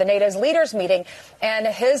about, for the NATO's leaders meeting, and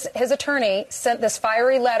his attorney sent this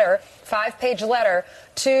fiery letter, 5-page letter,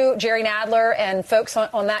 to Jerry Nadler and folks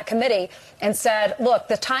on that committee and said, look,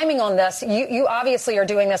 the timing on this, you obviously are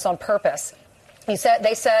doing this on purpose.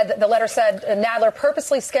 The letter said Nadler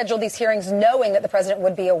purposely scheduled these hearings knowing that the president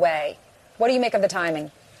would be away. What do you make of the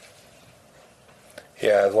timing?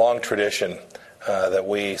 Yeah, a long tradition that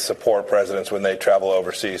we support presidents when they travel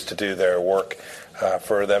overseas to do their work.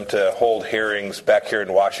 For them to hold hearings back here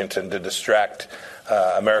in Washington to distract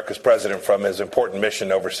America's president from his important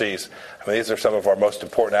mission overseas. I mean, these are some of our most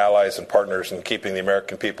important allies and partners in keeping the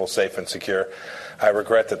American people safe and secure. I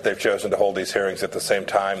regret that they've chosen to hold these hearings at the same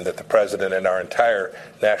time that the president and our entire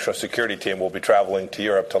national security team will be traveling to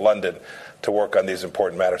Europe, to London, to work on these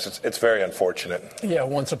important matters. It's very unfortunate. Yeah,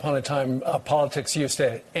 once upon a time, politics used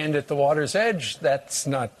to end at the water's edge. That's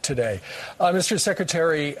not today. Mr.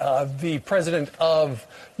 Secretary, the president of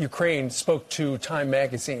Ukraine spoke to Time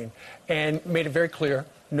magazine and made it very clear,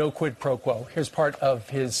 no quid pro quo. Here's part of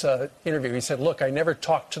his interview. He said, look, I never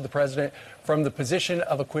talked to the president from the position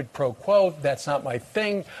of a quid pro quo. That's not my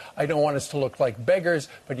thing. I don't want us to look like beggars,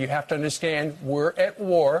 but you have to understand we're at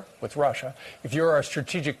war with Russia. If you're our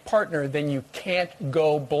strategic partner, then you can't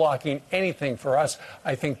go blocking anything for us.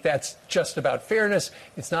 I think that's just about fairness.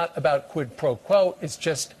 It's not about quid pro quo. It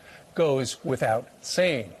just goes without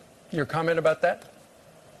saying. Your comment about that?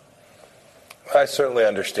 I certainly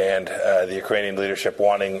understand the Ukrainian leadership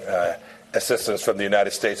wanting assistance from the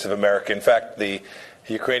United States of America. In fact, the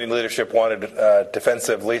Ukrainian leadership wanted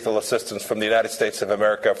defensive lethal assistance from the United States of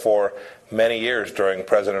America for many years during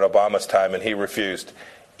President Obama's time, and he refused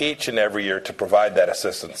each and every year to provide that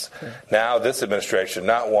assistance. Now, this administration,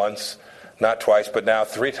 not once, not twice, but now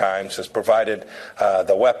 3 times, has provided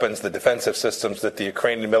the weapons, the defensive systems that the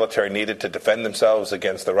Ukrainian military needed to defend themselves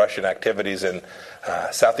against the Russian activities in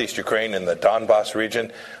southeast Ukraine and the Donbass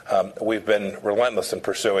region. We've been relentless in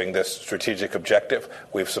pursuing this strategic objective.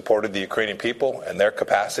 We've supported the Ukrainian people and their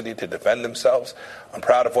capacity to defend themselves. I'm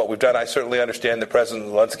proud of what we've done. I certainly understand that President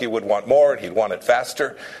Zelensky would want more and he'd want it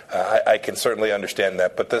faster. I can certainly understand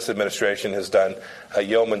that. But this administration has done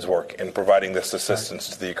yeoman's work in providing this assistance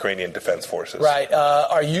to the Ukrainian Defense Forces. Right.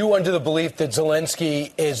 Are you under the belief that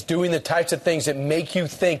Zelensky is doing the types of things that make you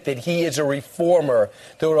think that he is a reformer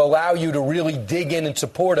that would allow you to really dig in and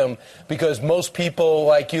support him? Because most people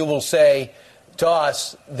like you will say to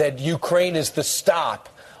us that Ukraine is the stop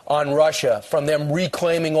on Russia from them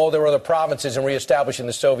reclaiming all their other provinces and reestablishing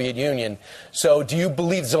the Soviet Union. So do you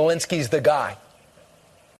believe Zelensky's the guy?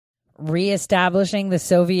 Reestablishing the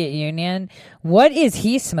Soviet Union? What is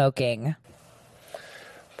he smoking?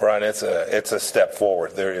 Brian, it's a step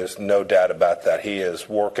forward. There is no doubt about that. He is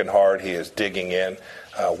working hard. He is digging in.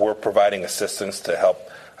 We're providing assistance to help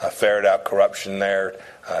ferret out corruption there,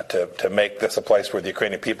 to make this a place where the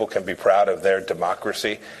Ukrainian people can be proud of their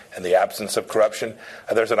democracy and the absence of corruption.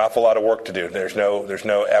 There's an awful lot of work to do. There's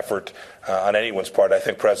no effort on anyone's part. I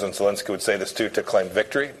think President Zelensky would say this too, to claim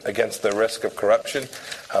victory against the risk of corruption.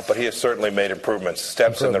 But he has certainly made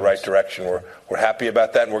steps in the right direction. We're happy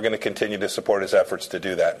about that, and we're going to continue to support his efforts to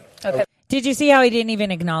do that. Okay. Did you see how he didn't even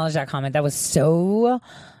acknowledge that comment? That was so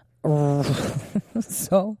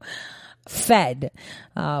fed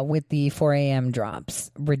with the 4 a.m.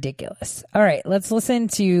 drops. Ridiculous. All right, let's listen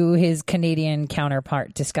to his Canadian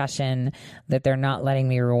counterpart discussion that they're not letting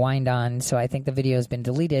me rewind on. So I think the video has been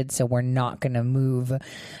deleted, so we're not going to move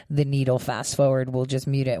the needle fast forward. We'll just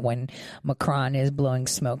mute it when Macron is blowing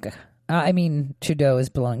smoke. Trudeau is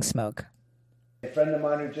blowing smoke. A friend of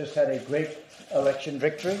mine who just had a great election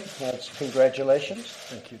victory. Congratulations.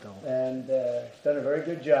 Thank you, Donald. And done a very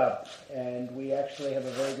good job. And we actually have a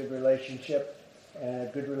very good relationship, and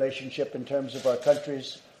a good relationship in terms of our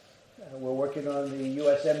countries. We're working on the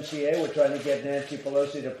USMCA. We're trying to get Nancy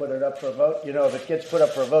Pelosi to put it up for a vote. You know, if it gets put up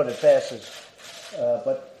for a vote, it passes.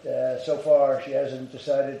 But so far, she hasn't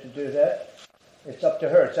decided to do that. It's up to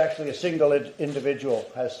her. It's actually a single individual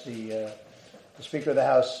has the Speaker of the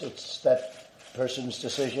House. It's that person's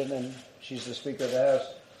decision, and she's the Speaker of the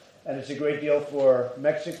House. And it's a great deal for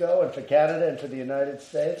Mexico and for Canada and for the United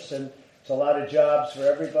States, and it's a lot of jobs for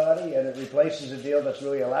everybody, and it replaces a deal that's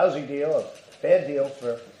really a lousy deal, a bad deal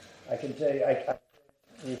for, I can tell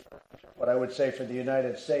you, what I would say for the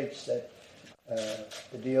United States, that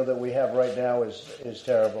the deal that we have right now is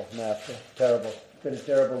terrible, NAFTA, terrible. It's been a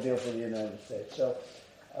terrible deal for the United States. So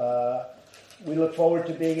we look forward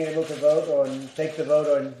to being able to take the vote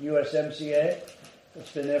on USMCA.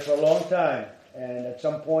 It's been there for a long time, and at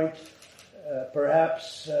some point,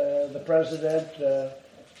 perhaps the president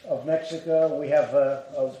of Mexico, we have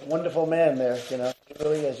a wonderful man there, you know, he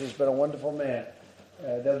really is. He's been a wonderful man.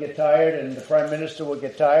 They'll get tired, and the prime minister will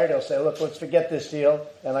get tired. He'll say, look, let's forget this deal,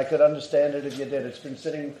 and I could understand it if you did. It's been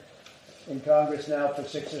sitting in Congress now for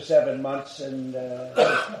 6 or 7 months, and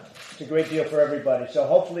it's a great deal for everybody. So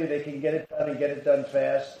hopefully they can get it done and get it done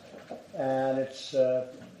fast. And it's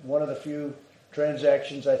one of the few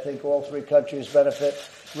transactions I think all three countries benefit,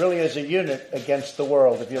 really as a unit against the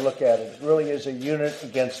world, if you look at it. It really is a unit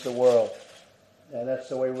against the world. And that's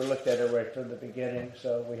the way we looked at it right from the beginning,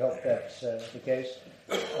 so we hope that's the case.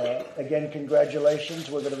 Again, congratulations.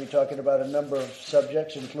 We're going to be talking about a number of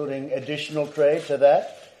subjects, including additional trade to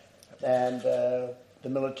that, and the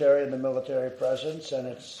military and the military presence, and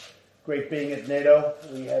it's great being at NATO.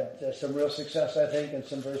 We had some real success, I think, and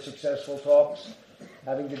some very successful talks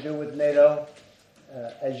having to do with NATO.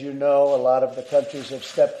 As you know, a lot of the countries have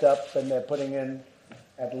stepped up, and they're putting in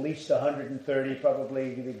at least 130,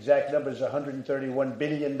 probably the exact number is $131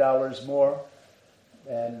 billion more,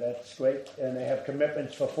 and that's great. And they have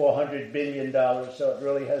commitments for $400 billion, so it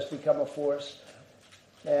really has become a force.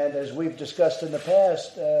 And as we've discussed in the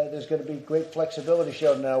past, there's going to be great flexibility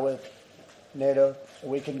shown now with NATO.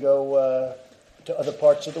 We can go to other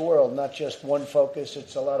parts of the world, not just one focus.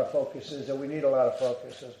 It's a lot of focuses, and we need a lot of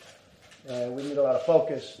focuses. We need a lot of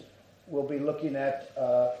focus. We'll be looking at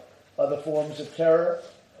other forms of terror.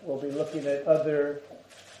 We'll be looking at other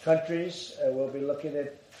countries. We'll be looking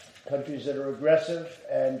at countries that are aggressive,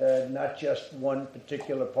 and not just one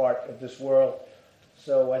particular part of this world.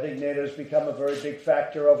 So I think NATO's become a very big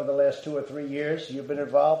factor over the last 2 or 3 years. You've been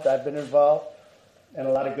involved, I've been involved, and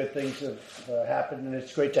a lot of good things have happened, and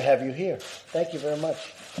it's great to have you here. Thank you very much.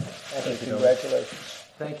 Thank you. Congratulations.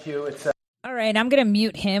 Thank you. All right, I'm going to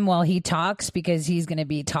mute him while he talks because he's going to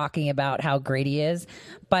be talking about how great he is.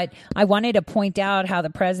 But I wanted to point out how the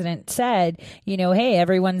president said, you know, hey,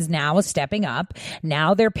 everyone's now stepping up.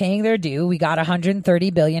 Now they're paying their due. We got 130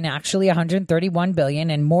 billion, actually 131 billion,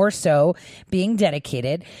 and more so being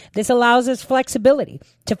dedicated. This allows us flexibility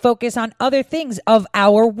to focus on other things of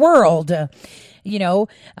our world, you know,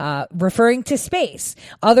 referring to space,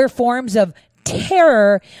 other forms of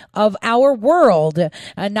terror of our world,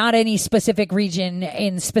 not any specific region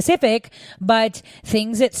in specific, but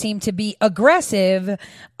things that seem to be aggressive,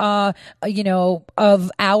 you know,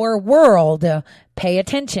 of our world. Pay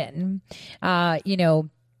attention. You know,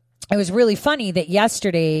 it was really funny that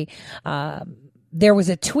yesterday, there was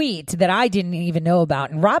a tweet that I didn't even know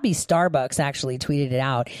about, and Robbie Starbucks actually tweeted it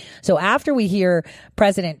out. So after we hear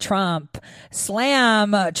President Trump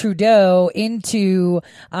slam Trudeau into,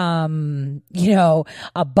 you know,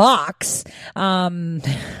 a box,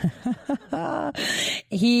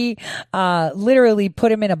 he literally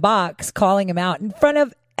put him in a box, calling him out in front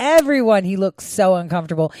of everyone. He looks so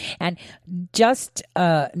uncomfortable. And just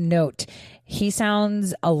note, he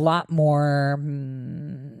sounds a lot more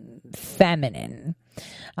feminine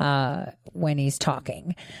when he's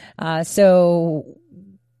talking. So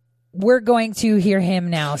we're going to hear him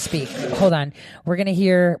now speak. Hold on. We're going to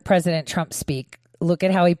hear President Trump speak. Look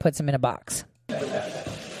at how he puts him in a box.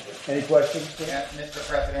 Any questions? Yeah, Mr.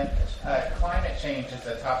 President, climate change is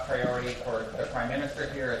a top priority for the Prime Minister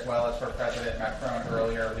here as well as for President Macron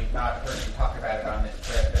earlier. We've not heard you talk about it on this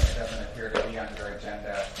trip, and it doesn't appear to be on your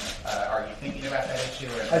agenda. Are you thinking about that issue?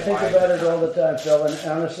 I think about it all the time, Phil, and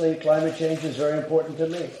honestly, climate change is very important to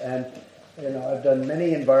me. And, I've done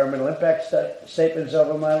many environmental impact statements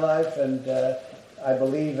over my life, and I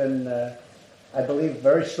believe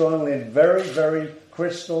very strongly in very, very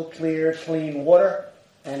crystal clear, clean water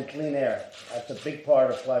and clean air. That's a big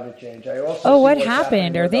part of climate change. I also what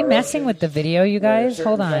happened? Are they messing with the video, you guys?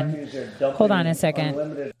 Hold on. Hold on a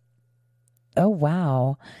second. Oh,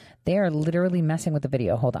 wow. They are literally messing with the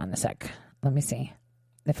video. Hold on a sec. Let me see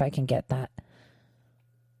if I can get that.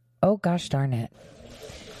 Oh, gosh darn it.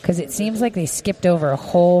 Because it seems like they skipped over a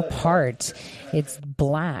whole part. It's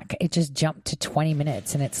black. It just jumped to 20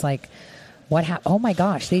 minutes. And it's like, what happened? Oh, my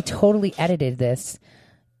gosh. They totally edited this.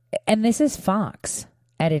 And this is Fox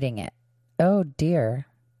editing it. Oh, dear.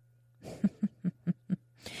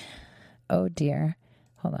 Oh, dear.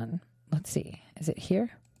 Hold on. Let's see. Is it here?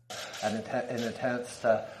 An intense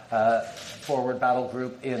forward battle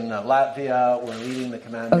group in Latvia. We're leading the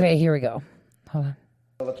command. Okay, here we go. Hold on.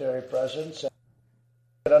 Military presence.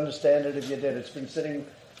 I'd understand it if you did. It's been sitting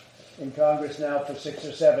in Congress now for 6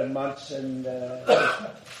 or 7 months, and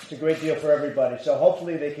it's a great deal for everybody. So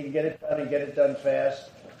hopefully they can get it done and get it done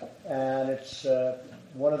fast. And it's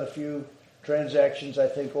one of the few transactions I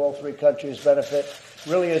think all three countries benefit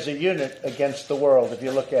really as a unit against the world, if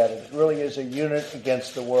you look at it. It really is a unit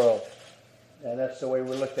against the world. And that's the way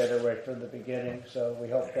we looked at it right from the beginning, so we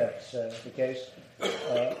hope that's the case.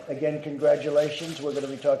 Again, congratulations. We're going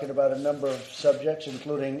to be talking about a number of subjects,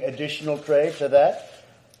 including additional trade to that,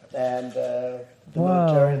 and the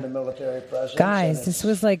military and the military presence. Guys, this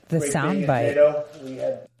was like the soundbite.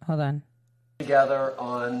 Hold on. Together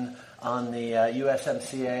on the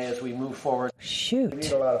USMCA as we move forward. Shoot. We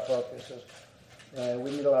need a lot of focus.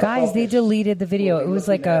 We need a lot Guys, of focus. they deleted the video. It was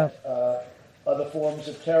like other forms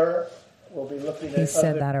of terror. We'll be looking at. He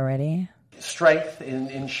said that already. Strength in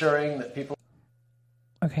ensuring that people.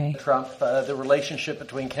 Okay. Trump, the relationship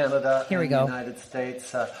between Canada and the United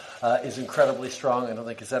States is incredibly strong. I don't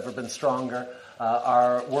think it's ever been stronger.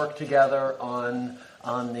 Our work together on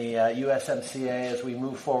the USMCA as we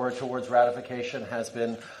move forward towards ratification has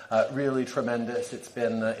been really tremendous. It's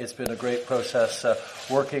been a great process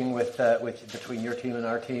working with between your team and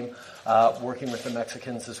our team, working with the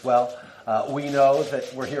Mexicans as well. We know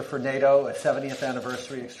that we're here for NATO, a 70th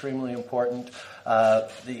anniversary, extremely important.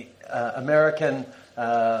 The American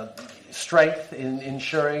strength in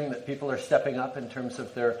ensuring that people are stepping up in terms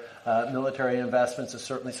of their military investments is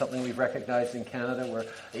certainly something we've recognized in Canada. We're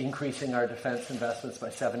increasing our defense investments by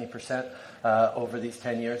 70% over these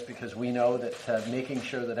 10 years because we know that making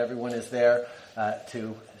sure that everyone is there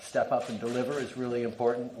to step up and deliver is really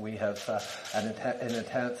important. We have an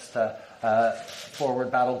intense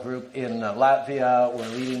forward battle group in Latvia. We're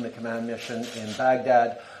leading the command mission in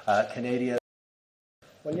Baghdad, Canada.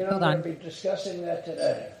 Well, we're going to be discussing that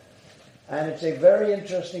today. And it's a very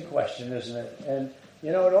interesting question, isn't it? And,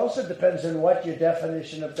 it also depends on what your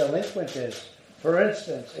definition of delinquent is. For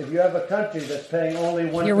instance, if you have a country that's paying only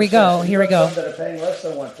 1%. Here we go. Some that are paying less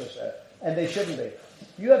than 1%, and they shouldn't be.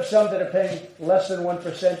 You have some that are paying less than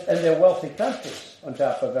 1%, and they're wealthy countries on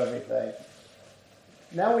top of everything.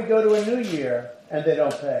 Now we go to a new year, and they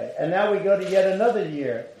don't pay. And now we go to yet another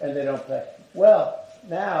year, and they don't pay. Well,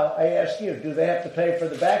 now I ask you, do they have to pay for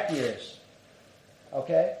the back years?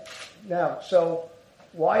 Okay? Now, so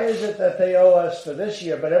why is it that they owe us for this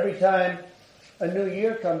year, but every time a new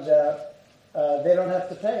year comes out, they don't have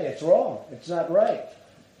to pay? It's wrong. It's not right.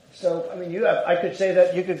 So, I could say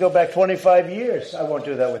that you could go back 25 years. I won't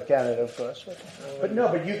do that with Canada, of course. But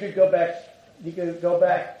you could go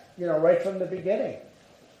back, right from the beginning,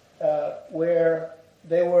 where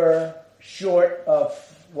they were short of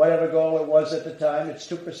whatever goal it was at the time. It's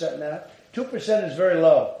 2% now. 2% is very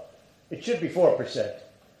low. It should be 4%.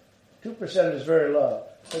 2% is very low.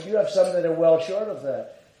 But you have some that are well short of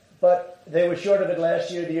that. But they were short of it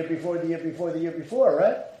last year, the year before, the year before, the year before,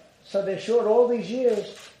 right? So they're short all these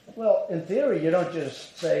years. Well, in theory, you don't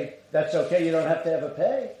just say, that's okay, you don't have to have a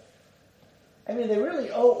pay. They really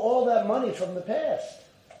owe all that money from the past.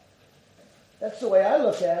 That's the way I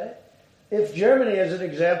look at it. If Germany, as an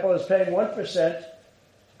example, is paying 1%,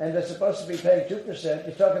 and they're supposed to be paying 2%,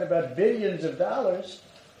 you're talking about billions of dollars.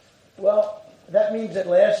 Well, that means that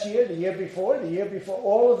last year, the year before,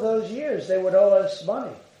 all of those years, they would owe us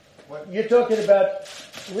money. You're talking about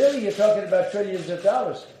trillions of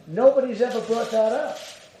dollars. Nobody's ever brought that up.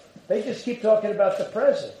 They just keep talking about the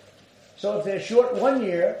present. So if they're short 1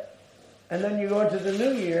 year, and then you go into the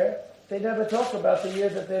new year, they never talk about the year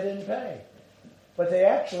that they didn't pay. But they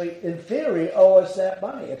actually, in theory, owe us that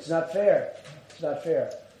money. It's not fair. It's not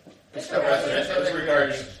fair. Mr. President, as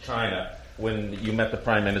regards China, when you met the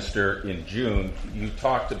Prime Minister in June, you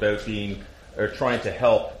talked about trying to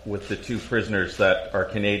help with the 2 prisoners that are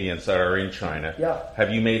Canadians that are in China. Yeah.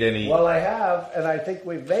 Have you made any... Well, I have, and I think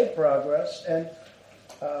we've made progress. And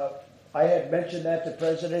I had mentioned that to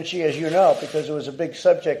President Xi, as you know, because it was a big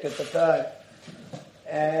subject at the time.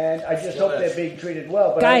 And I just hope they're being treated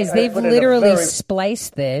well. But guys, they've literally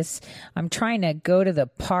spliced this. I'm trying to go to the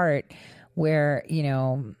part where,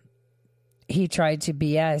 he tried to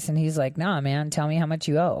BS, and he's like, nah, man, tell me how much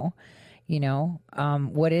you owe.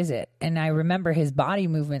 What is it? And I remember his body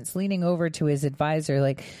movements leaning over to his advisor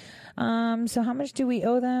like, so how much do we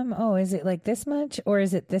owe them? Oh, is it like this much or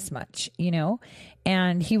is it this much?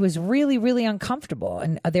 And he was really, really uncomfortable.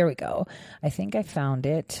 And there we go. I think I found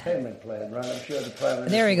it. Payment plan, right? I'm sure the Prime Minister.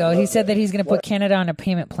 There we go. He said that he's going to put Canada on a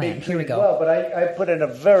payment plan. Here we go. Well, but I put in a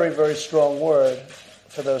very, very strong word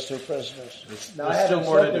for those 2 prisoners. Now, I haven't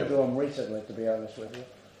spoken to him recently, to be honest with you.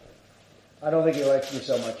 I don't think he likes me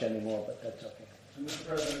so much anymore, but that's okay. Mr.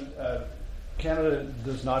 President, Canada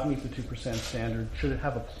does not meet the 2% standard. Should it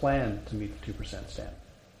have a plan to meet the 2% standard?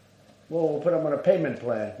 Well, we'll put them on a payment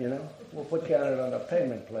plan, We'll put Canada on a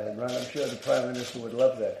payment plan, right? I'm sure the Prime Minister would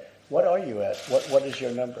love that. What are you at? What is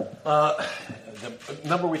your number? The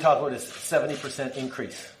number we talk about is 70%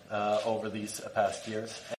 increase over these past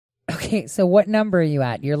years. Okay, so what number are you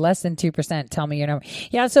at? You're less than 2%. Tell me your number.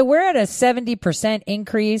 Yeah, so we're at a 70%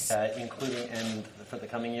 increase. Including, and for the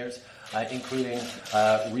coming years, including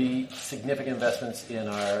significant investments in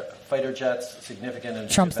our fighter jets, significant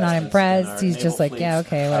Trump's not impressed. He's just like, fleets. Yeah,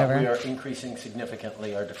 okay, whatever. We are increasing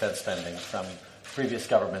significantly our defense spending from previous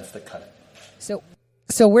governments that cut it.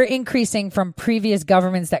 So we're increasing from previous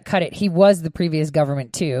governments that cut it. He was the previous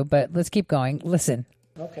government too, but let's keep going. Listen.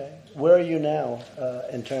 Okay. Where are you now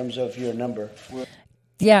in terms of your number?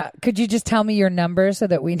 Yeah, could you just tell me your number so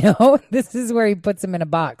that we know? This is where he puts him in a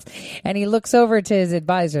box. And he looks over to his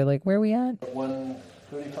advisor, like, where are we at?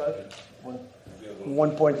 135?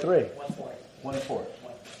 1.3.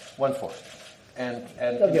 1.4. And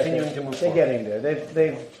continuing to move forward. They're getting there.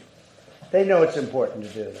 They know it's important to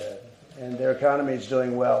do that. And their economy is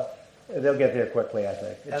doing well. They'll get there quickly, I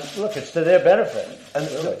think. Look, it's to their benefit. And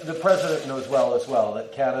really. The President knows well as well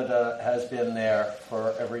that Canada has been there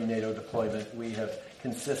for every NATO deployment. We have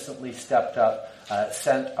consistently stepped up,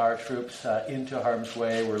 sent our troops into harm's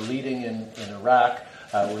way. We're leading in Iraq.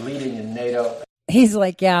 We're leading in NATO. He's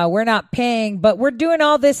like, yeah, we're not paying, but we're doing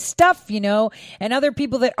all this stuff, and other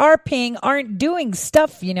people that are paying aren't doing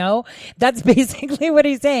stuff, That's basically what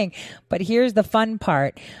he's saying. But here's the fun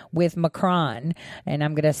part with Macron, and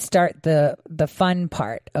I'm going to start the fun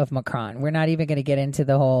part of Macron. We're not even going to get into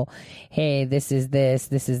the whole, hey, this is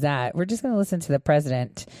that. We're just going to listen to the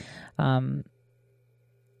president,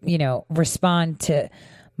 respond to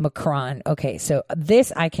Macron. Okay, so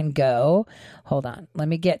this I can go. Hold on. Let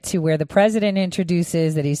me get to where the president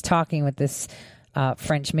introduces that he's talking with this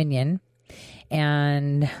French minion.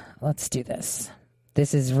 And let's do this.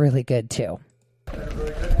 This is really good, too. A very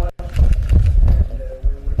good one. And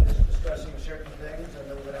we were just discussing certain things, and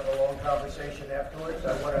then we're going to have a long conversation afterwards.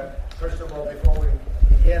 I want to, first of all, before we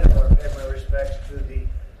begin, I want to pay my respects to the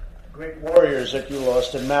great warriors that you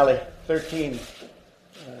lost in Mali. 13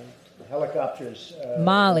 helicopters.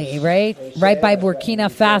 Mali, right? Right by Burkina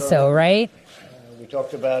Faso, right? We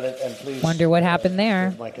talked about it, and please... Wonder what happened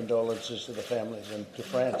there. My condolences to the families and to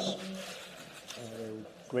France.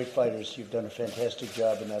 Great fighters. You've done a fantastic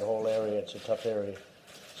job in that whole area. It's a tough area,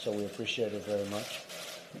 so we appreciate it very much.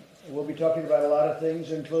 We'll be talking about a lot of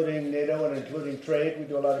things, including NATO and including trade. We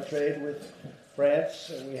do a lot of trade with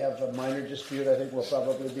France. We have a minor dispute. I think we'll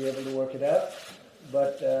probably be able to work it out.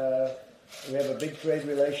 But we have a big trade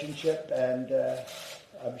relationship, and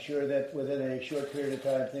I'm sure that within a short period of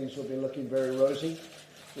time, things will be looking very rosy,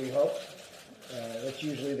 we hope. That's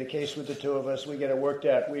usually the case with the two of us. We get it worked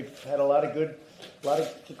out. We've had a lot of good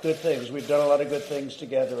things. We've done a lot of good things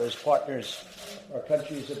together as partners. Our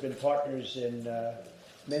countries have been partners in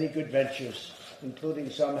many good ventures, including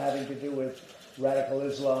some having to do with radical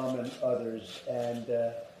Islam and others, and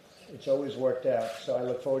it's always worked out. So I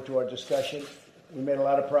look forward to our discussion. We made a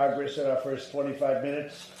lot of progress in our first 25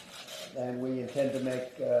 minutes, and we intend to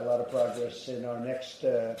make a lot of progress in our next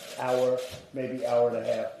hour, maybe hour and a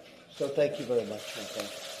half. So thank you very much. Thank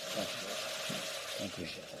you.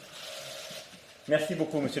 Merci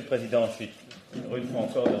beaucoup, Monsieur le Président. Je suis heureux une fois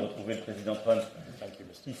encore de retrouver le Président Trump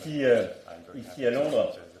ici à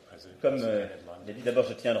Londres. Comme il a dit, d'abord,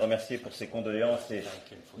 je tiens à le remercier pour ses condoléances et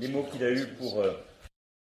les mots qu'il a eus pour...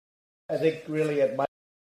 I think really at my...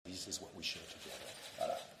 This is what we share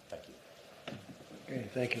together. Thank you. Okay,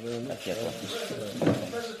 thank you very much.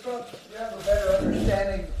 President Trump, you have a better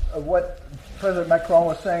understanding of what President Macron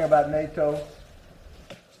was saying about NATO?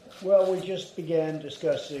 Well, we just began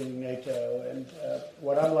discussing NATO, and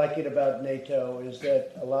what I'm liking about NATO is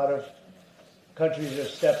that a lot of countries have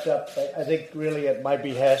stepped up, I think really at my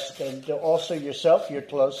behest, and also yourself, you're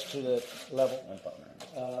close to the level.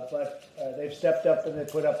 But they've stepped up and they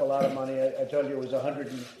put up a lot of money. I told you it was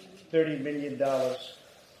 $130 million,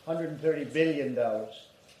 $130 billion,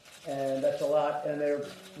 and that's a lot. And they're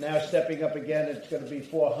now stepping up again. It's going to be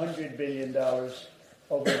 $400 billion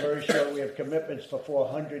over very short. We have commitments for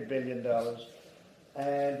 $400 billion.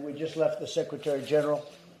 And we just left the Secretary General,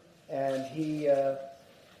 and he's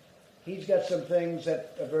got some things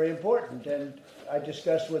that are very important. And I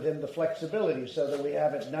discussed with him the flexibility so that we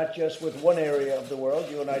have it not just with one area of the world.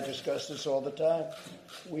 You and I discuss this all the time.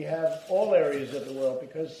 We have all areas of the world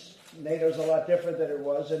because NATO's a lot different than it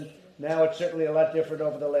was, and now it's certainly a lot different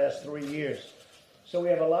over the last 3 years. So we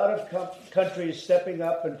have a lot of countries stepping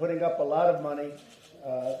up and putting up a lot of money.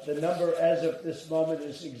 The number as of this moment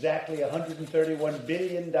is exactly $131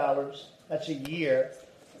 billion. That's a year,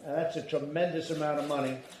 and that's a tremendous amount of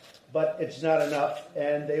money, but it's not enough.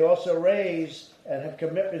 And they also raise and have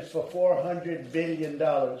commitments for $400 billion.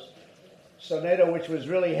 So NATO, which was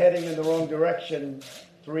really heading in the wrong direction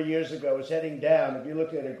 3 years ago, is heading down. If you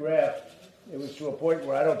look at a graph, it was to a point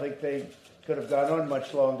where I don't think they could have gone on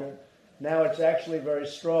much longer. Now it's actually very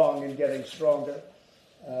strong and getting stronger.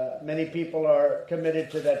 Many people are committed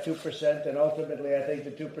to that 2%, and ultimately I think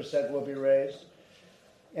the 2% will be raised.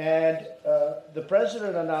 And the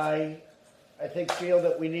President and I think, feel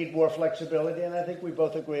that we need more flexibility, and I think we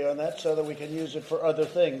both agree on that, so that we can use it for other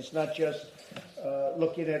things, not just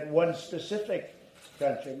looking at one specific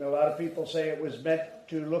country. And a lot of people say it was meant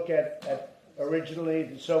to look at originally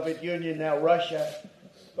the Soviet Union, now Russia,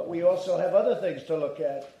 but we also have other things to look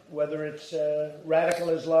at, whether it's radical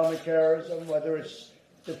Islamic terrorism, whether it's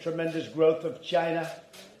the tremendous growth of China.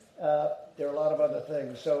 There are a lot of other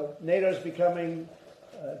things. So NATO's becoming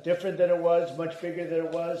different than it was, much bigger than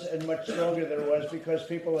it was, and much stronger than it was because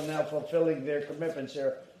people are now fulfilling their commitments.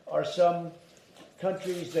 There are some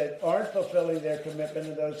countries that aren't fulfilling their commitment,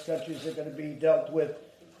 and those countries are going to be dealt with.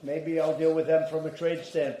 Maybe I'll deal with them from a trade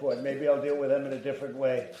standpoint. Maybe I'll deal with them in a different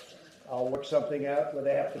way. I'll work something out where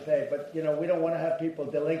they have to pay. But, we don't want to have people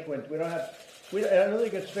delinquent. I don't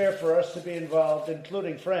think it's fair for us to be involved,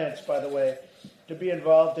 including France, by the way, to be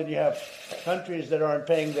involved, and you have countries that aren't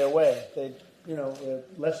paying their way.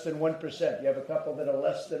 Less than 1%. You have a couple that are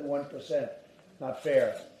less than 1%. Not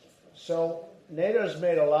fair. So NATO's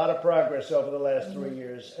made a lot of progress over the last 3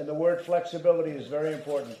 years, and the word flexibility is very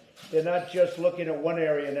important. They're not just looking at one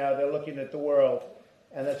area now, they're looking at the world,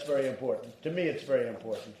 and that's very important. To me, it's very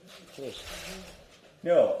important. Please.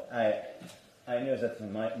 No, I know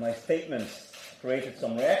that my statements created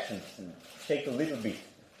some reactions and shake a little bit.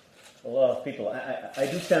 A lot of people. I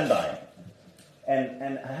do stand by.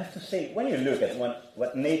 And I have to say, when you look at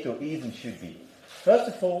what NATO is and should be, first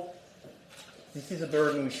of all, this is a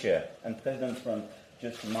burden we share. And President Trump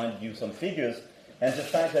just reminded you some figures, and the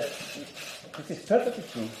fact that this is perfectly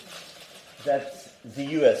true, that the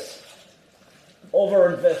U.S.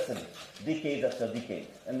 overinvested decade after decade,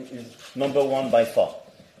 and is number one by far.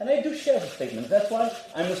 And I do share the statement. That's why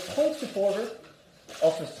I'm a strong supporter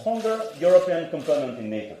of a stronger European component in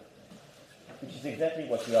NATO, which is exactly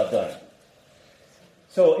what we are doing.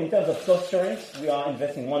 So in terms of cost sharing, we are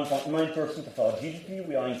investing 1.9% of our GDP.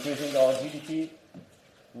 We are increasing our GDP.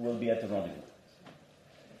 We will be at the rendezvous.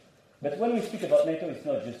 But when we speak about NATO, it's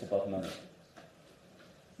not just about money.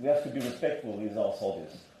 We have to be respectful with our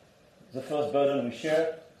soldiers. The first burden we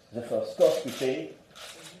share, the first cost we pay,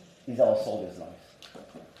 is our soldiers'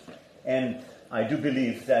 lives. And I do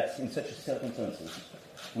believe that in such circumstances,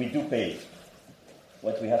 we do pay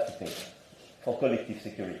what we have to pay for collective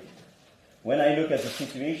security. When I look at the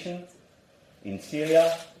situation in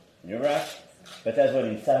Syria, in Iraq, but as well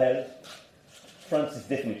in Sahel, France is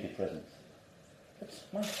definitely present. But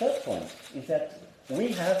my third point is that we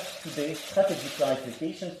have today strategic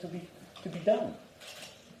clarifications to be done.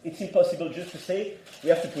 It's impossible just to say we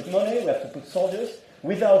have to put money, we have to put soldiers,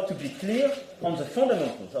 without to be clear on the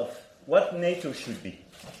fundamentals of what NATO should be.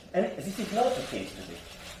 And this is not the case today.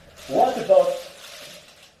 What about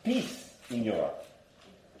peace in Europe?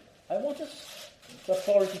 I want us to have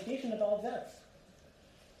clarification about that.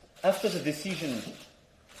 After the decision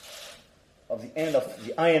of the end of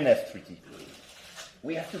the INF Treaty,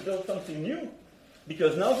 we have to build something new,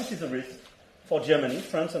 because now this is a risk for Germany,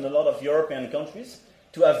 France, and a lot of European countries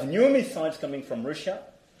to have new missiles coming from Russia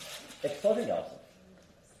exploding ourselves.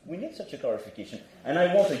 We need such a clarification. And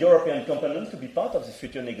I want a European component to be part of the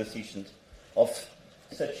future negotiations of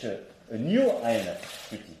such a new INF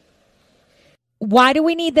treaty. Why do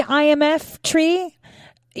we need the IMF treaty?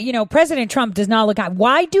 You know, President Trump does not look at.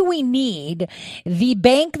 Why do we need the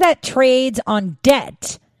bank that trades on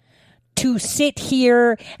debt to sit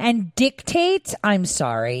here and dictate? I'm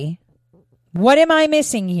sorry. What am I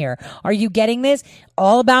missing here? Are you getting this?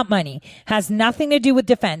 All about money. Has nothing to do with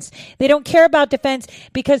defense. They don't care about defense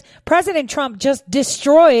because President Trump just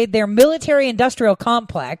destroyed their military industrial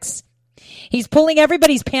complex. He's pulling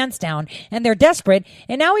everybody's pants down and they're desperate.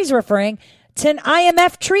 And now he's referring to an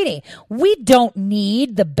IMF treaty. We don't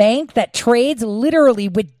need the bank that trades literally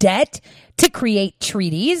with debt to create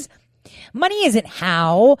treaties. Money isn't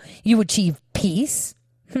how you achieve peace.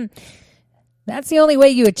 That's the only way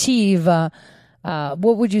you achieve, what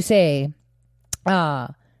would you say,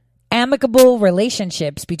 amicable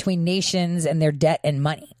relationships between nations and their debt and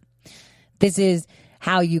money. This is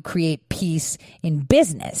how you create peace in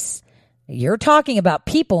business. You're talking about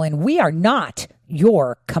people, and we are not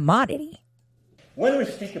your commodity. When we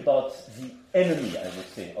speak about the enemy, I would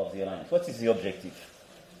say, of the alliance, what is the objective?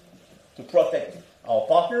 To protect our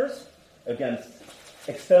partners against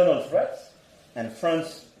external threats, and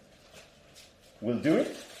France will do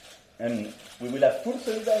it, and we will have full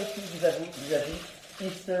solidarity vis-à-vis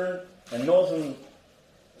eastern and northern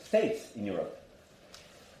states in Europe.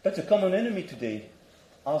 But the common enemy today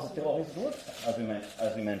are the terrorist groups,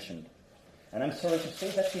 as we mentioned. And I'm sorry to say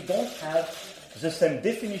that we don't have the same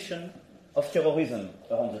definition of terrorism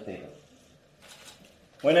around the table.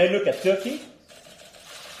 When I look at Turkey,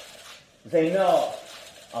 they now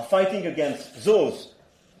are fighting against those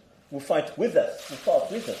who fight with us, who fought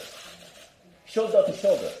with us, shoulder to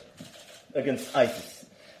shoulder against ISIS.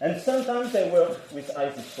 And sometimes they work with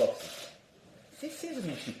ISIS proxies. This is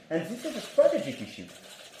an issue, and this is a strategic issue.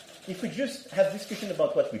 If we just have discussion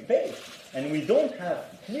about what we pay, and we don't have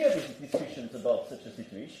clear discussions about such a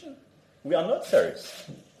situation, we are not serious.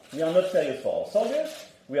 We are not serious for our soldiers,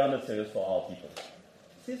 we are not serious for our people.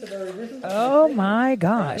 This is a very reason. Oh my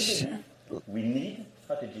gosh. We need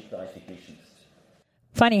strategic clarifications.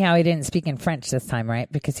 Funny how he didn't speak in French this time,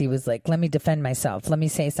 right? Because he was like, let me defend myself. Let me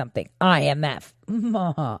say something. IMF.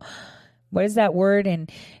 What is that word in...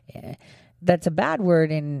 That's a bad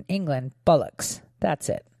word in England. Bullocks. That's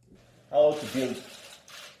it. How to build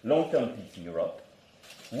long-term peace in Europe.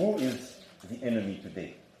 Who is the enemy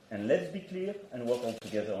today? And let's be clear and work all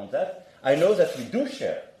together on that. I know that we do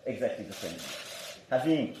share exactly the same.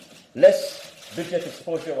 Having less budget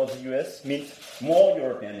exposure of the US means more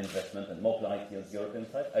European investment and more clarity on the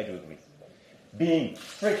European side. I do agree. Being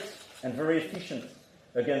strict and very efficient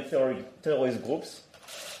against terrorist groups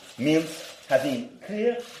means having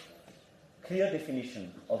clear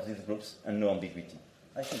definition of these groups and no ambiguity.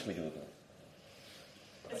 I think we do agree.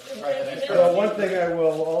 Well, one thing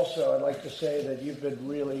I'd like to say that you've been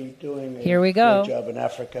really doing a great job in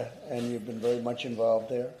Africa, and you've been very much involved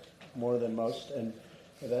there, more than most, and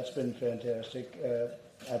that's been fantastic.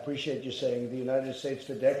 I appreciate you saying the United States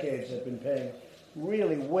for decades have been paying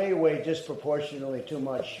really way disproportionately too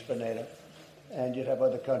much for NATO, and you'd have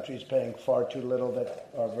other countries paying far too little that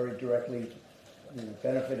are very directly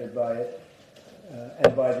benefited by it,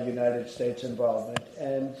 and by the United States involvement.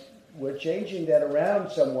 And we're changing that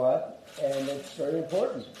around somewhat, and it's very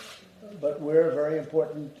important. But we're a very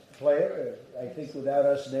important player. I think without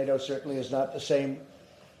us, NATO certainly is not the same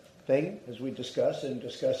thing as we discuss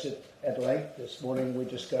it at length. This morning we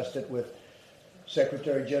discussed it with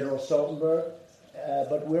Secretary General Stoltenberg.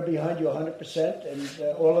 But we're behind you 100%,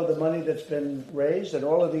 and all of the money that's been raised and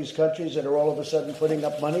all of these countries that are all of a sudden putting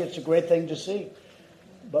up money, it's a great thing to see.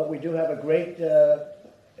 But we do have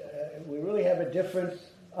we really have a different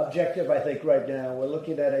objective, I think, right now. We're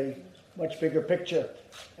looking at a much bigger picture,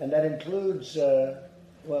 and that includes, it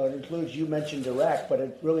includes, you mentioned Iraq, but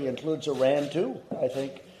it really includes Iran too. I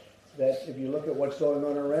think that if you look at what's going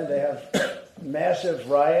on in Iran, they have massive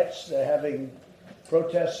riots, they're having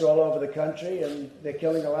protests all over the country, and they're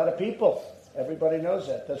killing a lot of people. Everybody knows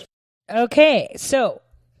that. Okay, so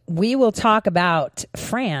we will talk about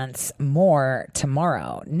France more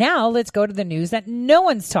tomorrow. Now let's go to the news that no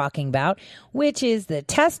one's talking about, which is the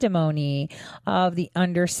testimony of the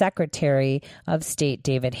Undersecretary of State,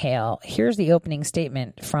 David Hale. Here's the opening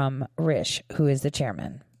statement from Risch, who is the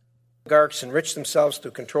chairman. Oligarchs enrich themselves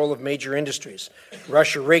through control of major industries.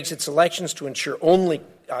 Russia rigs its elections to ensure only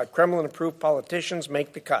Kremlin-approved politicians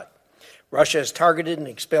make the cut. Russia has targeted and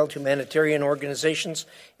expelled humanitarian organizations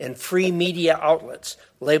and free media outlets,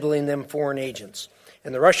 labeling them foreign agents.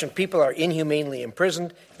 And the Russian people are inhumanely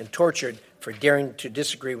imprisoned and tortured for daring to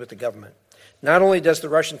disagree with the government. Not only does the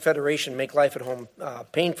Russian Federation make life at home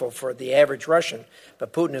painful for the average Russian,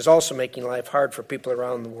 but Putin is also making life hard for people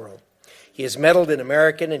around the world. He has meddled in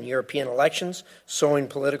American and European elections, sowing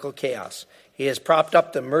political chaos. He has propped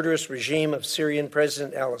up the murderous regime of Syrian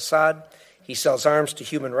President al-Assad. He sells arms to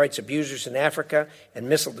human rights abusers in Africa and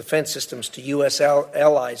missile defense systems to U.S.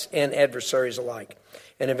 allies and adversaries alike.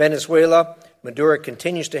 And in Venezuela, Maduro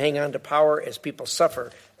continues to hang on to power as people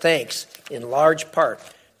suffer, thanks in large part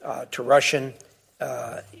to Russian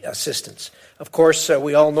assistance. Of course,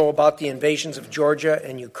 we all know about the invasions of Georgia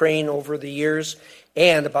and Ukraine over the years,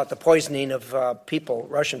 and about the poisoning of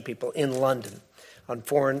Russian people in London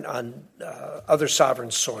on other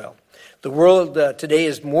sovereign soil. The world today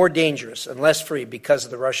is more dangerous and less free because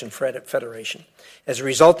of the Russian Federation. As a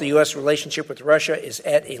result, the U.S. relationship with Russia is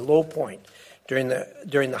at a low point. During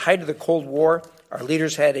the height of the Cold War, our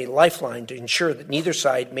leaders had a lifeline to ensure that neither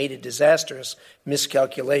side made a disastrous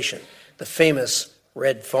miscalculation, the famous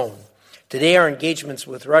red phone. Today, our engagements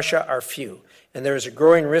with Russia are few, and there is a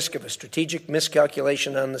growing risk of a strategic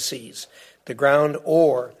miscalculation on the seas, the ground,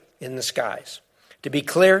 or in the skies. To be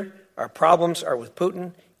clear, our problems are with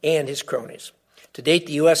Putin and his cronies. To date,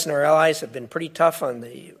 the U.S. and our allies have been pretty tough on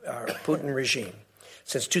the Putin regime.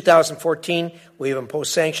 Since 2014, we have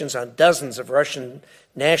imposed sanctions on dozens of Russian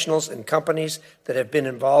nationals and companies that have been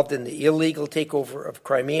involved in the illegal takeover of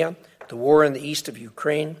Crimea, the war in the east of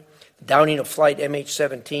Ukraine, the downing of Flight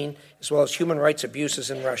MH17, as well as human rights abuses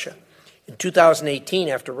in Russia. In 2018,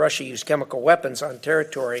 after Russia used chemical weapons on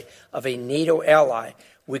territory of a NATO ally,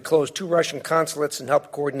 we closed 2 Russian consulates and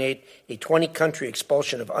helped coordinate a 20-country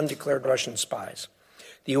expulsion of undeclared Russian spies.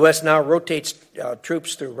 The U.S. now rotates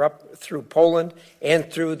troops through Poland and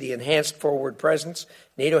through the enhanced forward presence.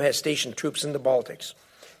 NATO has stationed troops in the Baltics.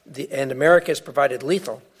 And America has provided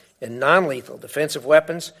lethal and non-lethal defensive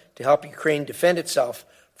weapons to help Ukraine defend itself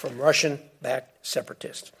from Russian-backed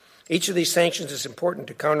separatists. Each of these sanctions is important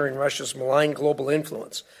to countering Russia's malign global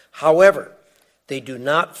influence. However, they do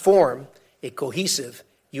not form a cohesive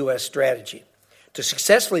U.S. strategy. To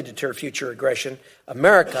successfully deter future aggression,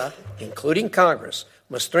 America, including Congress,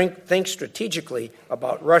 must think strategically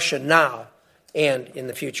about Russia now and in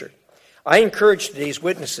the future. I encourage today's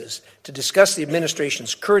witnesses to discuss the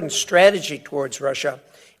administration's current strategy towards Russia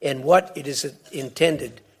and what it is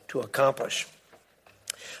intended to accomplish.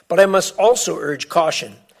 But I must also urge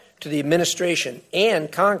caution to the administration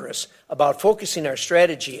and Congress about focusing our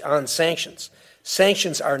strategy on sanctions.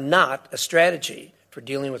 Sanctions are not a strategy for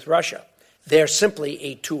dealing with Russia. They are simply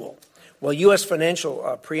a tool. While U.S.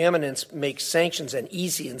 financial preeminence makes sanctions an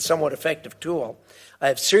easy and somewhat effective tool, I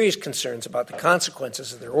have serious concerns about the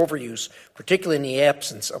consequences of their overuse, particularly in the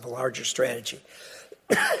absence of a larger strategy.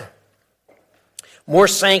 More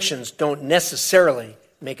sanctions don't necessarily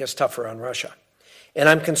make us tougher on Russia. And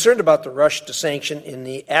I'm concerned about the rush to sanction in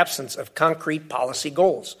the absence of concrete policy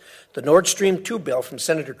goals. The Nord Stream 2 bill from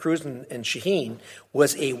Senator Cruz and Shaheen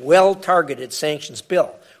was a well-targeted sanctions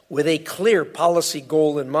bill with a clear policy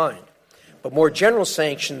goal in mind. But more general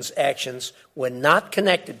sanctions actions, when not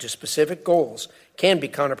connected to specific goals, can be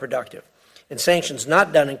counterproductive. And sanctions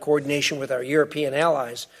not done in coordination with our European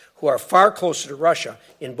allies, who are far closer to Russia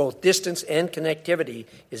in both distance and connectivity,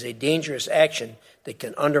 is a dangerous action that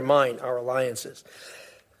can undermine our alliances.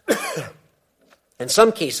 In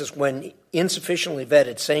some cases, when insufficiently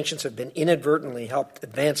vetted, sanctions have been inadvertently helped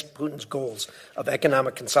advance Putin's goals of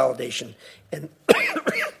economic consolidation and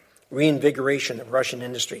reinvigoration of Russian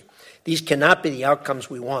industry. These cannot be the outcomes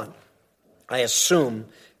we want. I assume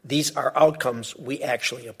these are outcomes we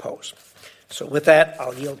actually oppose. So with that,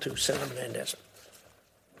 I'll yield to Senator Menendez.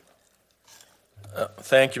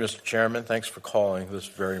 Thank you, Mr. Chairman. Thanks for calling this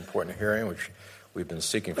very important hearing, which we've been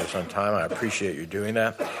seeking for some time. I appreciate you doing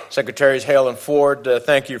that. Secretaries Hale and Ford,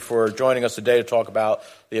 thank you for joining us today to talk about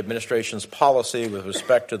the administration's policy with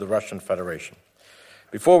respect to the Russian Federation.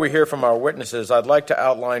 Before we hear from our witnesses, I'd like to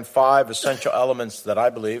outline 5 essential elements that I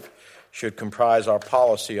believe should comprise our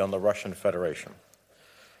policy on the Russian Federation.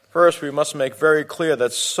 First, we must make very clear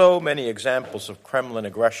that so many examples of Kremlin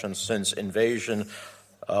aggression since invasion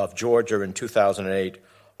of Georgia in 2008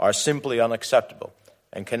 are simply unacceptable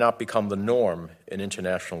and cannot become the norm in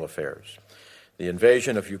international affairs. The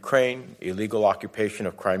invasion of Ukraine, illegal occupation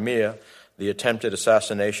of Crimea, the attempted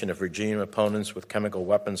assassination of regime opponents with chemical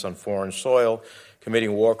weapons on foreign soil,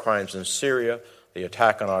 committing war crimes in Syria, the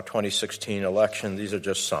attack on our 2016 election, these are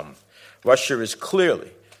just some. Russia is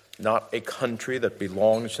clearly not a country that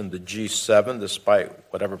belongs in the G7, despite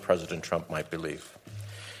whatever President Trump might believe.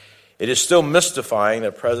 It is still mystifying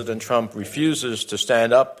that President Trump refuses to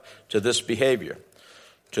stand up to this behavior.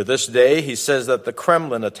 To this day, he says that the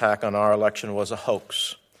Kremlin attack on our election was a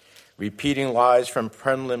hoax, repeating lies from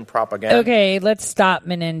Kremlin propaganda. Okay, let's stop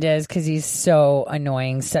Menendez because he's so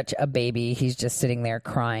annoying, such a baby. He's just sitting there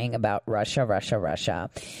crying about Russia,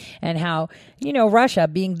 and how, Russia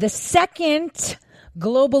being the second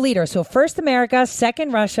global leader. So first America,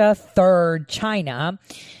 second Russia, third China.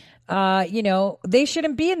 They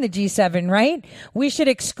shouldn't be in the G7, right? We should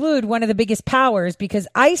exclude one of the biggest powers because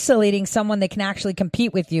isolating someone that can actually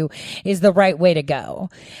compete with you is the right way to go.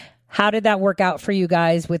 How did that work out for you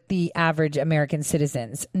guys with the average American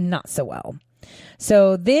citizens? Not so well.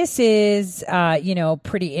 So this is,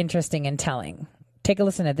 pretty interesting and telling. Take a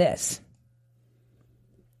listen to this.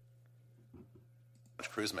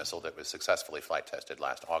 Cruise missile that was successfully flight tested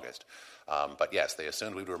last August. But yes, they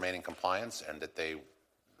assumed we would remain in compliance and that they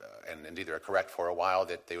and indeed they were correct for a while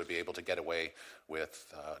that they would be able to get away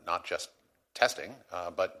with not just testing,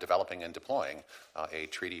 but developing and deploying a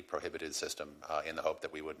treaty-prohibited system in the hope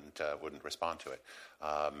that we wouldn't respond to it.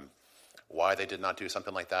 Why they did not do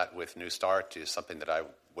something like that with New START is something that I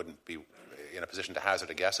wouldn't be in a position to hazard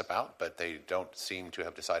a guess about, but they don't seem to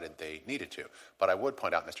have decided they needed to. But I would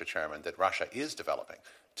point out, Mr. Chairman, that Russia is developing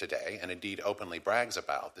today, and indeed openly brags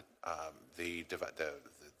about the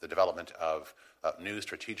development of new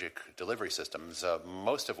strategic delivery systems,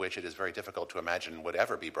 most of which it is very difficult to imagine would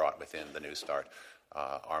ever be brought within the New START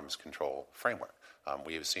arms control framework.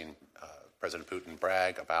 We have seen President Putin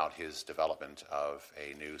brag about his development of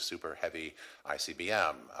a new super heavy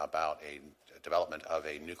ICBM, about a development of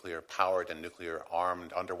a nuclear-powered and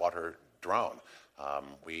nuclear-armed underwater drone.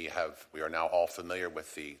 We are now all familiar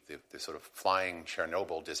with the sort of flying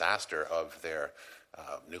Chernobyl disaster of their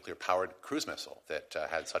nuclear-powered cruise missile that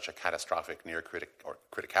had such a catastrophic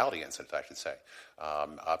criticality incident, I should say,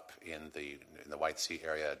 up in the White Sea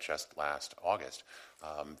area just last August.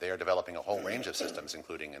 They are developing a whole range of systems,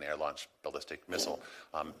 including an air-launched ballistic missile.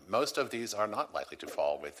 Most of these are not likely to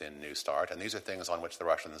fall within New START, and these are things on which the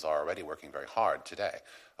Russians are already working very hard today.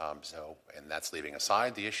 And that's leaving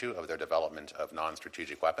aside the issue of their development of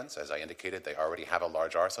non-strategic weapons. As I indicated, they already have a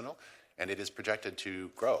large arsenal, and it is projected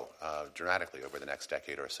to grow dramatically over the next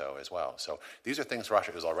decade or so as well. So these are things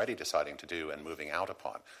Russia is already deciding to do and moving out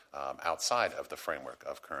upon outside of the framework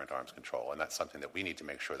of current arms control, and that's something that we need to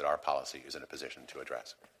make sure that our policy is in a position to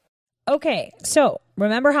address. Okay, so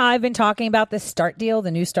remember how I've been talking about this START deal,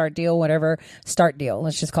 the new START deal, whatever, START deal,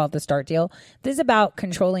 let's just call it the START deal. This is about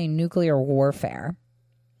controlling nuclear warfare.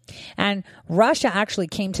 And Russia actually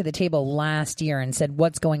came to the table last year and said,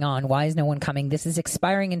 what's going on? Why is no one coming? This is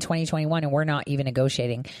expiring in 2021 and we're not even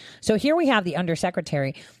negotiating. So here we have the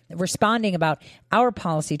undersecretary responding about our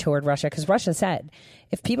policy toward Russia, because Russia said,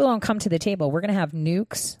 if people don't come to the table, we're going to have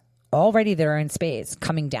nukes already that are in space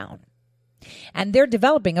coming down. And they're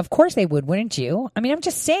developing. Of course they would, wouldn't you? I mean, I'm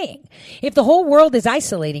just saying, if the whole world is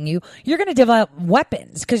isolating you, you're going to develop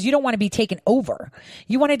weapons because you don't want to be taken over.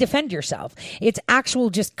 You want to defend yourself. It's actual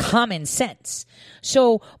just common sense.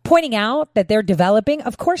 So pointing out that they're developing,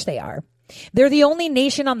 of course they are. They're the only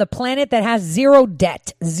nation on the planet that has zero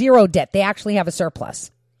debt. Zero debt. They actually have a surplus.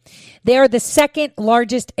 They are the second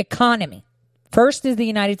largest economy. First is the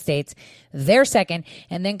United States. They're second.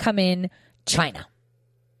 And then come in China.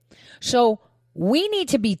 So we need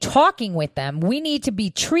to be talking with them. We need to be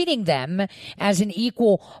treating them as an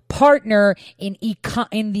equal partner in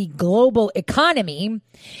the global economy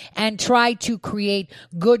and try to create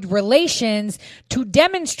good relations to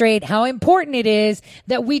demonstrate how important it is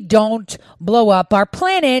that we don't blow up our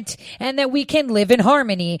planet and that we can live in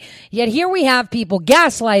harmony. Yet here we have people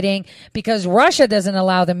gaslighting because Russia doesn't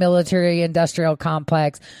allow the military-industrial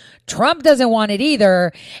complex. Trump doesn't want it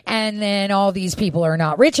either. And then all these people are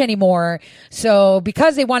not rich anymore. So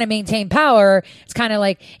because they want to maintain power, it's kind of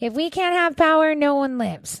like, if we can't have power, no one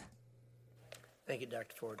lives. Thank you,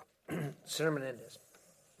 Dr. Ford. Senator Menendez.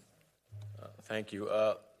 Thank you.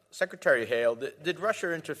 Secretary Hale, did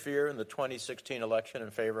Russia interfere in the 2016 election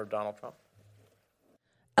in favor of Donald Trump?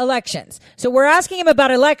 Elections. So we're asking him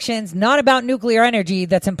about elections, not about nuclear energy.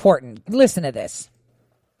 That's important. Listen to this.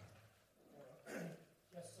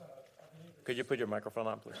 Could you put your microphone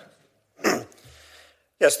on, please?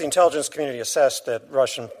 Yes, the intelligence community assessed that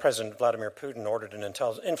Russian President Vladimir Putin ordered an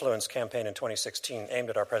influence campaign in 2016 aimed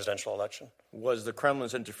at our presidential election. Was the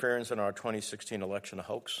Kremlin's interference in our 2016 election a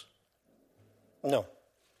hoax? No.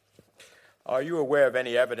 Are you aware of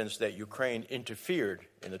any evidence that Ukraine interfered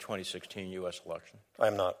in the 2016 U.S. election? I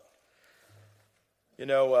am not. You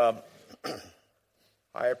know,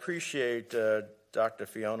 I appreciate Dr.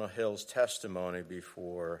 Fiona Hill's testimony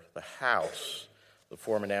before the House, the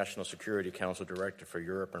former National Security Council Director for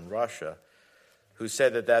Europe and Russia, who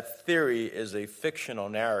said that that theory is a fictional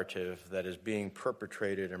narrative that is being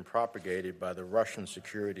perpetrated and propagated by the Russian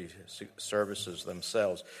security services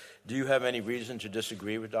themselves. Do you have any reason to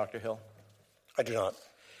disagree with Dr. Hill? I do not.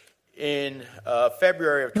 In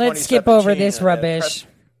February of 2017... Let's skip over this rubbish.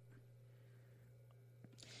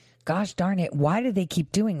 Gosh darn it. Why do they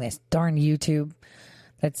keep doing this? Darn YouTube.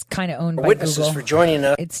 That's kind of owned by Witnesses Google. for joining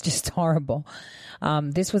us. It's just horrible.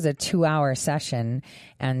 This was a 2-hour session,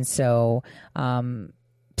 and so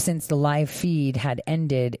since the live feed had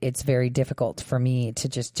ended, it's very difficult for me to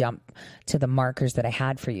just jump to the markers that I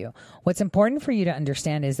had for you. What's important for you to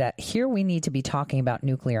understand is that here we need to be talking about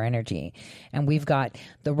nuclear energy, and we've got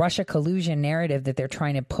the Russia collusion narrative that they're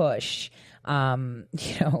trying to push, in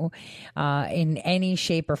any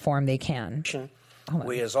shape or form they can.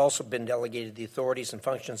 We has also been delegated the authorities and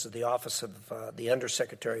functions of the Office of the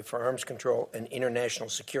Undersecretary for Arms Control and International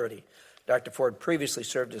Security. Dr. Ford previously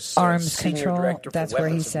served as Senior Director for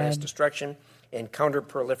Weapons of Mass Destruction and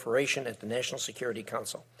Counterproliferation at the National Security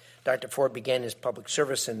Council. Dr. Ford began his public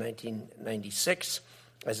service in 1996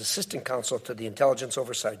 as Assistant Counsel to the Intelligence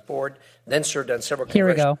Oversight Board, then served on several Here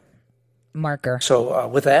we go. Marker. So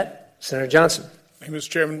with that, Senator Johnson. Thank you, Mr.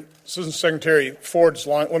 Chairman. Assistant Secretary Ford's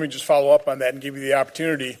line, let me just follow up on that and give you the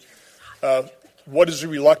opportunity. What is the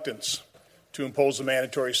reluctance to impose the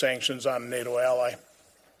mandatory sanctions on a NATO ally?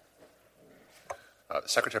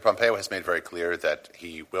 Secretary Pompeo has made very clear that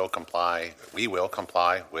we will comply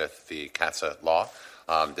with the CAATSA law.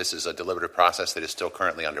 This is a deliberative process that is still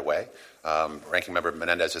currently underway. Ranking Member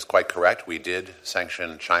Menendez is quite correct. We did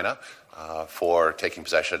sanction China for taking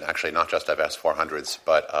possession, actually not just of S-400s,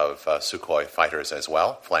 but of Sukhoi fighters as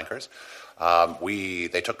well, flankers.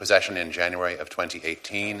 They took possession in January of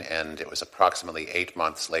 2018, and it was approximately 8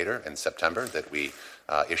 months later, in September, that we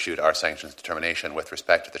issued our sanctions determination with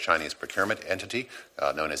respect to the Chinese procurement entity,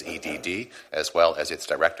 known as EDD, as well as its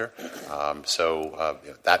director.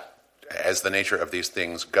 That, as the nature of these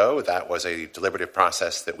things go, that was a deliberative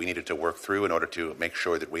process that we needed to work through in order to make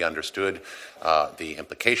sure that we understood the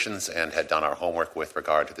implications and had done our homework with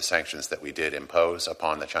regard to the sanctions that we did impose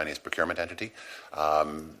upon the Chinese procurement entity.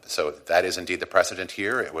 So that is indeed the precedent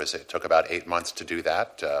here. It took about 8 months to do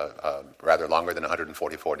that, rather longer than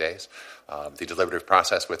 144 days. The deliberative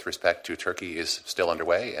process with respect to Turkey is still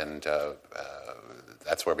underway, and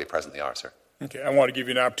that's where we presently are, sir. Okay, I want to give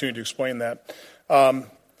you an opportunity to explain that.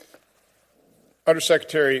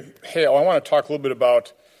 Undersecretary Hale, I want to talk a little bit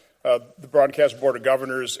about the Broadcast Board of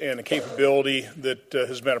Governors and the capability that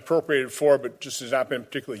has been appropriated for, but just has not been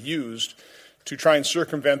particularly used, to try and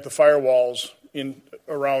circumvent the firewalls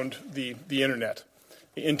around the Internet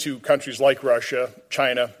into countries like Russia,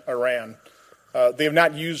 China, Iran. They have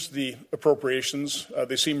not used the appropriations.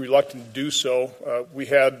 They seem reluctant to do so. We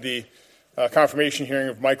had the confirmation hearing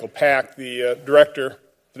of Michael Pack, the director,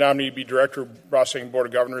 the nominee to be director of Broadcasting Board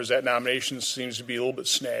of Governors. That nomination seems to be a little bit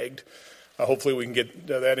snagged. Hopefully we can get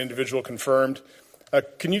that individual confirmed.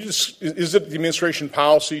 Is it the administration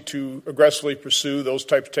policy to aggressively pursue those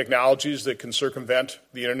types of technologies that can circumvent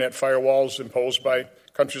the Internet firewalls imposed by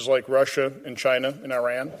countries like Russia and China and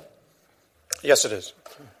Iran? Yes, it is.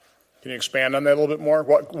 Can you expand on that a little bit more?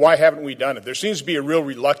 Why haven't we done it? There seems to be a real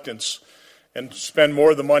reluctance and spend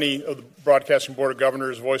more of the money of the Broadcasting Board of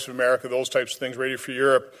Governors, Voice of America, those types of things, Radio Free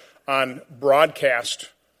Europe, on broadcast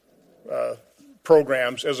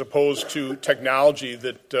programs as opposed to technology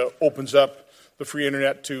that opens up the free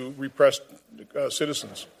Internet to repressed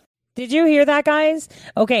citizens. Did you hear that, guys?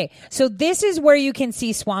 Okay, so this is where you can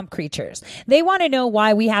see swamp creatures. They want to know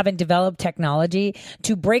why we haven't developed technology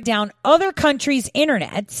to break down other countries'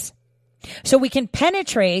 internets so we can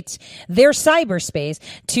penetrate their cyberspace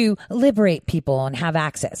to liberate people and have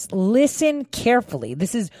access. Listen carefully.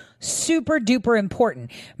 This is super duper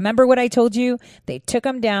important. Remember what I told you? They took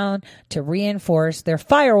them down to reinforce their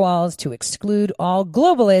firewalls to exclude all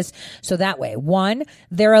globalists. So that way, 1,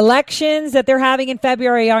 their elections that they're having in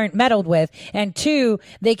February aren't meddled with. And 2,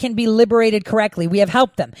 they can be liberated correctly. We have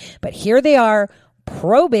helped them. But here they are,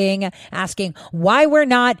 probing, asking why we're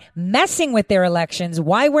not messing with their elections,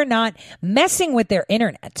 why we're not messing with their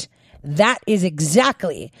internet. That is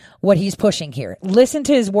exactly what he's pushing here. Listen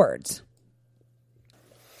to his words.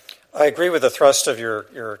 I agree with the thrust of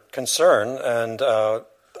your concern, and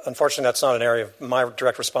unfortunately that's not an area of my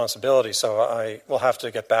direct responsibility, so I will have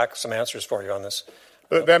to get back some answers for you on this.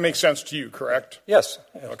 That makes sense to you, correct? Yes.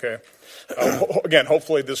 Okay. Again,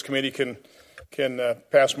 hopefully this committee can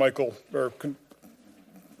pass Michael or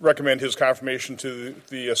recommend his confirmation to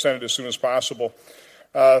the Senate as soon as possible.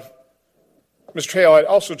 Mr. Hale, I'd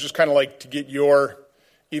also just kind of like to get your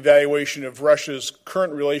evaluation of Russia's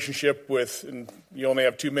current relationship with, and you only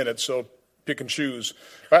have 2 minutes, so pick and choose.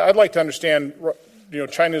 I'd like to understand,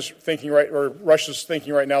 China's thinking or Russia's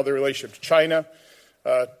thinking right now, their relationship to China,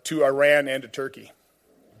 to Iran, and to Turkey.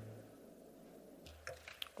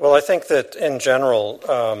 Well, I think that in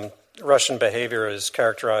general, Russian behavior is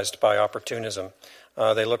characterized by opportunism.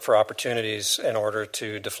 They look for opportunities in order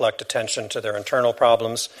to deflect attention to their internal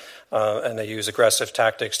problems, and they use aggressive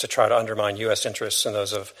tactics to try to undermine U.S. interests and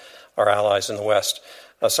those of our allies in the West.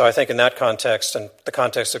 So I think in that context, and the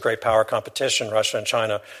context of great power competition, Russia and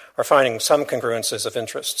China are finding some congruences of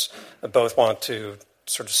interests. Both want to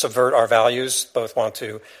sort of subvert our values, both want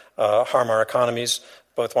to harm our economies,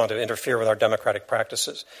 both want to interfere with our democratic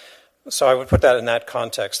practices. So I would put that in that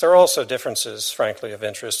context. There are also differences, frankly, of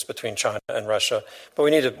interests between China and Russia, but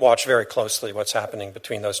we need to watch very closely what's happening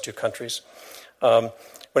between those two countries. When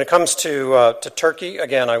it comes to Turkey,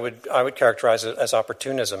 again, I would characterize it as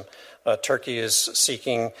opportunism. Turkey is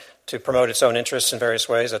seeking to promote its own interests in various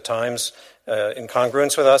ways, at times in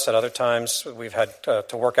congruence with us, at other times we've had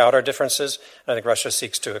to work out our differences. I think Russia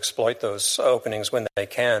seeks to exploit those openings when they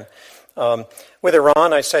can. With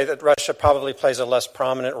Iran, I say that Russia probably plays a less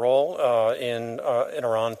prominent role in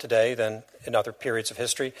Iran today than in other periods of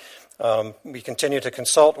history. We continue to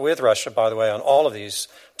consult with Russia, by the way, on all of these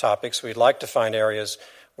topics. We'd like to find areas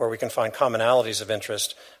where we can find commonalities of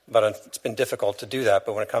interest, but it's been difficult to do that.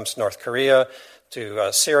 But when it comes to North Korea, to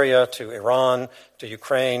Syria, to Iran, to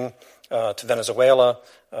Ukraine, to Venezuela,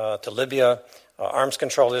 to Libya, arms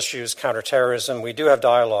control issues, counterterrorism, we do have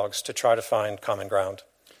dialogues to try to find common ground.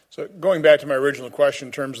 So going back to my original question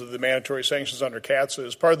in terms of the mandatory sanctions under CAATSA,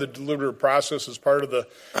 as part of the deliberative process, as part of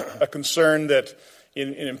a concern that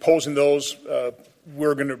in imposing those,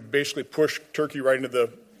 we're going to basically push Turkey right into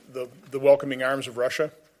the welcoming arms of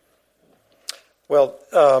Russia? Well,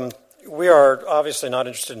 we are obviously not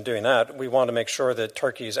interested in doing that. We want to make sure that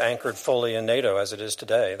Turkey is anchored fully in NATO as it is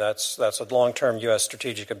today. That's a long-term U.S.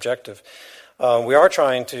 strategic objective. We are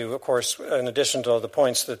trying to, of course, in addition to the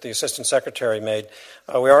points that the Assistant Secretary made,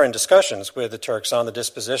 we are in discussions with the Turks on the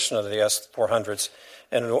disposition of the S-400s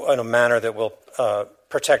in a manner that will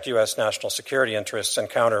protect U.S. national security interests and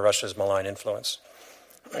counter Russia's malign influence.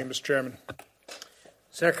 Thank you, Mr. Chairman.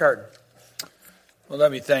 Senator Cardin. Well,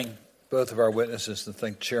 let me thank both of our witnesses and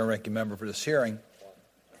thank the Chair and Ranking Member for this hearing.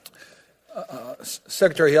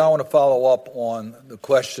 Secretary, I want to follow up on the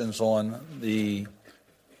questions on the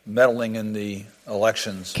meddling in the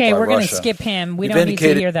elections. Okay, we're going to skip him. We don't need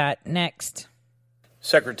to hear that. Next.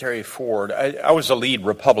 Secretary Ford, I was a lead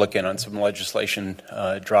Republican on some legislation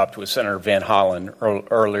dropped with Senator Van Hollen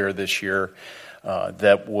earlier this year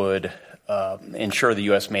that would ensure the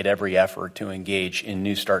U.S. made every effort to engage in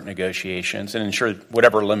New START negotiations and ensure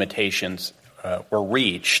whatever limitations were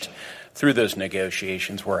reached through those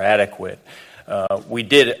negotiations were adequate. We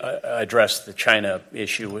did address the China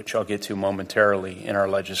issue, which I'll get to momentarily in our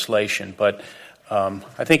legislation, but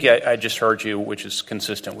I think I just heard you, which is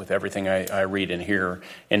consistent with everything I read and hear,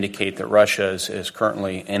 indicate that Russia is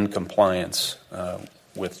currently in compliance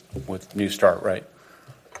with New START, right?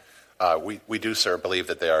 We do, sir, believe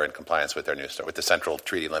that they are in compliance with their New START, with the central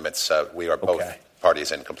treaty limits. We are both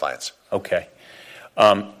parties in compliance. Okay.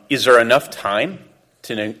 Is there enough time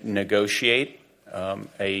to negotiate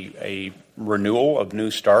a renewal of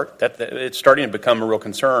New START? It's starting to become a real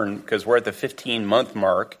concern because we're at the 15-month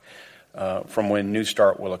mark from when New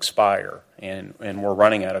START will expire, and we're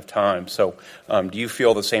running out of time. So do you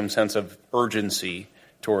feel the same sense of urgency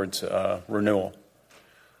towards renewal?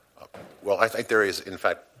 Well, I think there is, in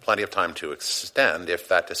fact, plenty of time to extend if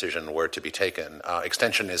that decision were to be taken.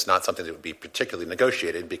 Extension is not something that would be particularly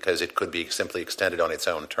negotiated because it could be simply extended on its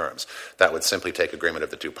own terms. That would simply take agreement of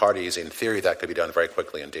the two parties. In theory, that could be done very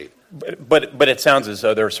quickly indeed. But it sounds as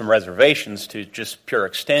though there are some reservations to just pure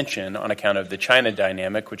extension on account of the China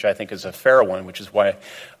dynamic, which I think is a fair one, which is why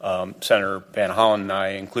Senator Van Hollen and I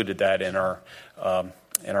included that in our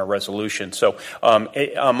resolution. So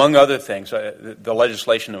among other things, the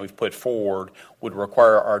legislation that we've put forward would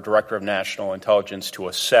require our Director of National Intelligence to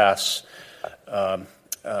assess the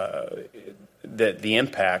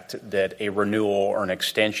impact that a renewal or an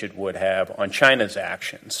extension would have on China's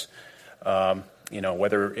actions.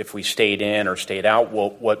 Whether if we stayed in or stayed out,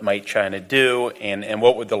 what might China do, and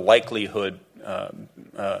what would the likelihood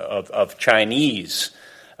of Chinese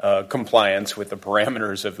compliance with the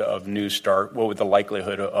parameters of New START, what would the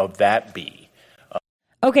likelihood of that be?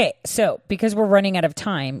 Okay, so because we're running out of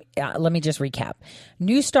time, let me just recap.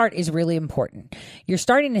 New START is really important. You're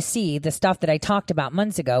starting to see the stuff that I talked about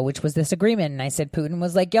months ago, which was this agreement. And I said Putin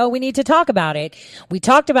was like, yo, we need to talk about it. We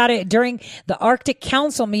talked about it during the Arctic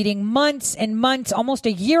Council meeting months and months, almost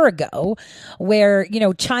a year ago, where,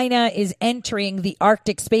 China is entering the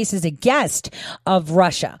Arctic space as a guest of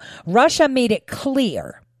Russia. Russia made it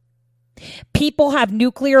clear. People have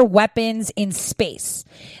nuclear weapons in space.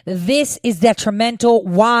 This is detrimental.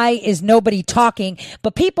 Why is nobody talking?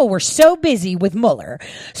 But people were so busy with Mueller,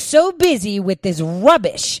 so busy with this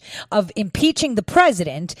rubbish of impeaching the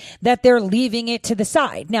president that they're leaving it to the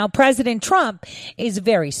side. Now, President Trump is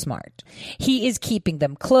very smart. He is keeping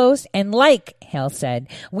them close. And like Hale said,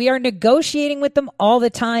 we are negotiating with them all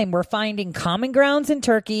the time. We're finding common grounds in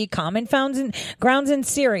Turkey, common grounds in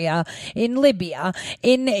Syria, in Libya,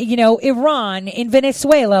 in, Iran, in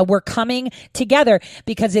Venezuela. We're coming together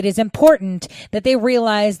because it is important that they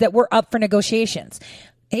realize that we're up for negotiations.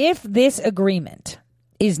 If this agreement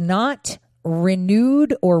is not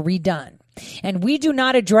renewed or redone, and we do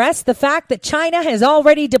not address the fact that China has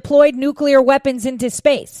already deployed nuclear weapons into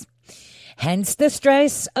space, hence the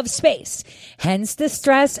stress of space, hence the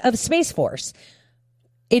stress of Space Force,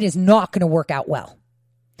 it is not going to work out well.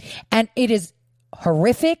 And it is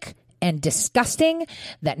horrific and disgusting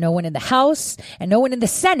that no one in the House and no one in the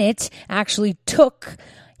Senate actually took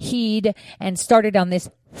heed and started on this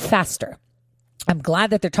faster. I'm glad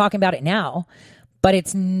that they're talking about it now, but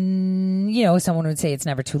it's, someone would say it's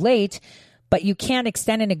never too late, but you can't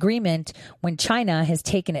extend an agreement when China has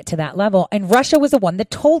taken it to that level. And Russia was the one that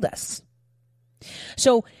told us.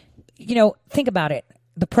 So, think about it.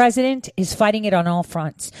 The president is fighting it on all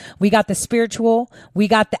fronts. We got the spiritual, we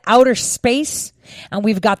got the outer space, and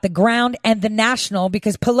we've got the ground and the national,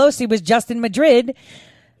 because Pelosi was just in Madrid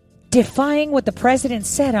defying what the president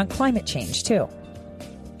said on climate change, too.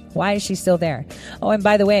 Why is she still there? Oh, and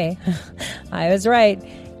by the way, I was right.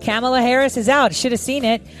 Kamala Harris is out. Should have seen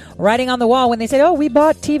it. Writing on the wall when they said, oh, we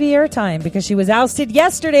bought TV airtime because she was ousted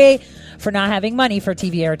yesterday for not having money for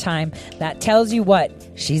TV airtime. That tells you what?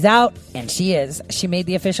 She's out, and she is. She made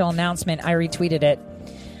the official announcement. I retweeted it.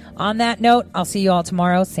 On that note, I'll see you all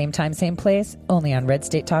tomorrow. Same time, same place. Only on Red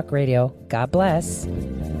State Talk Radio. God bless.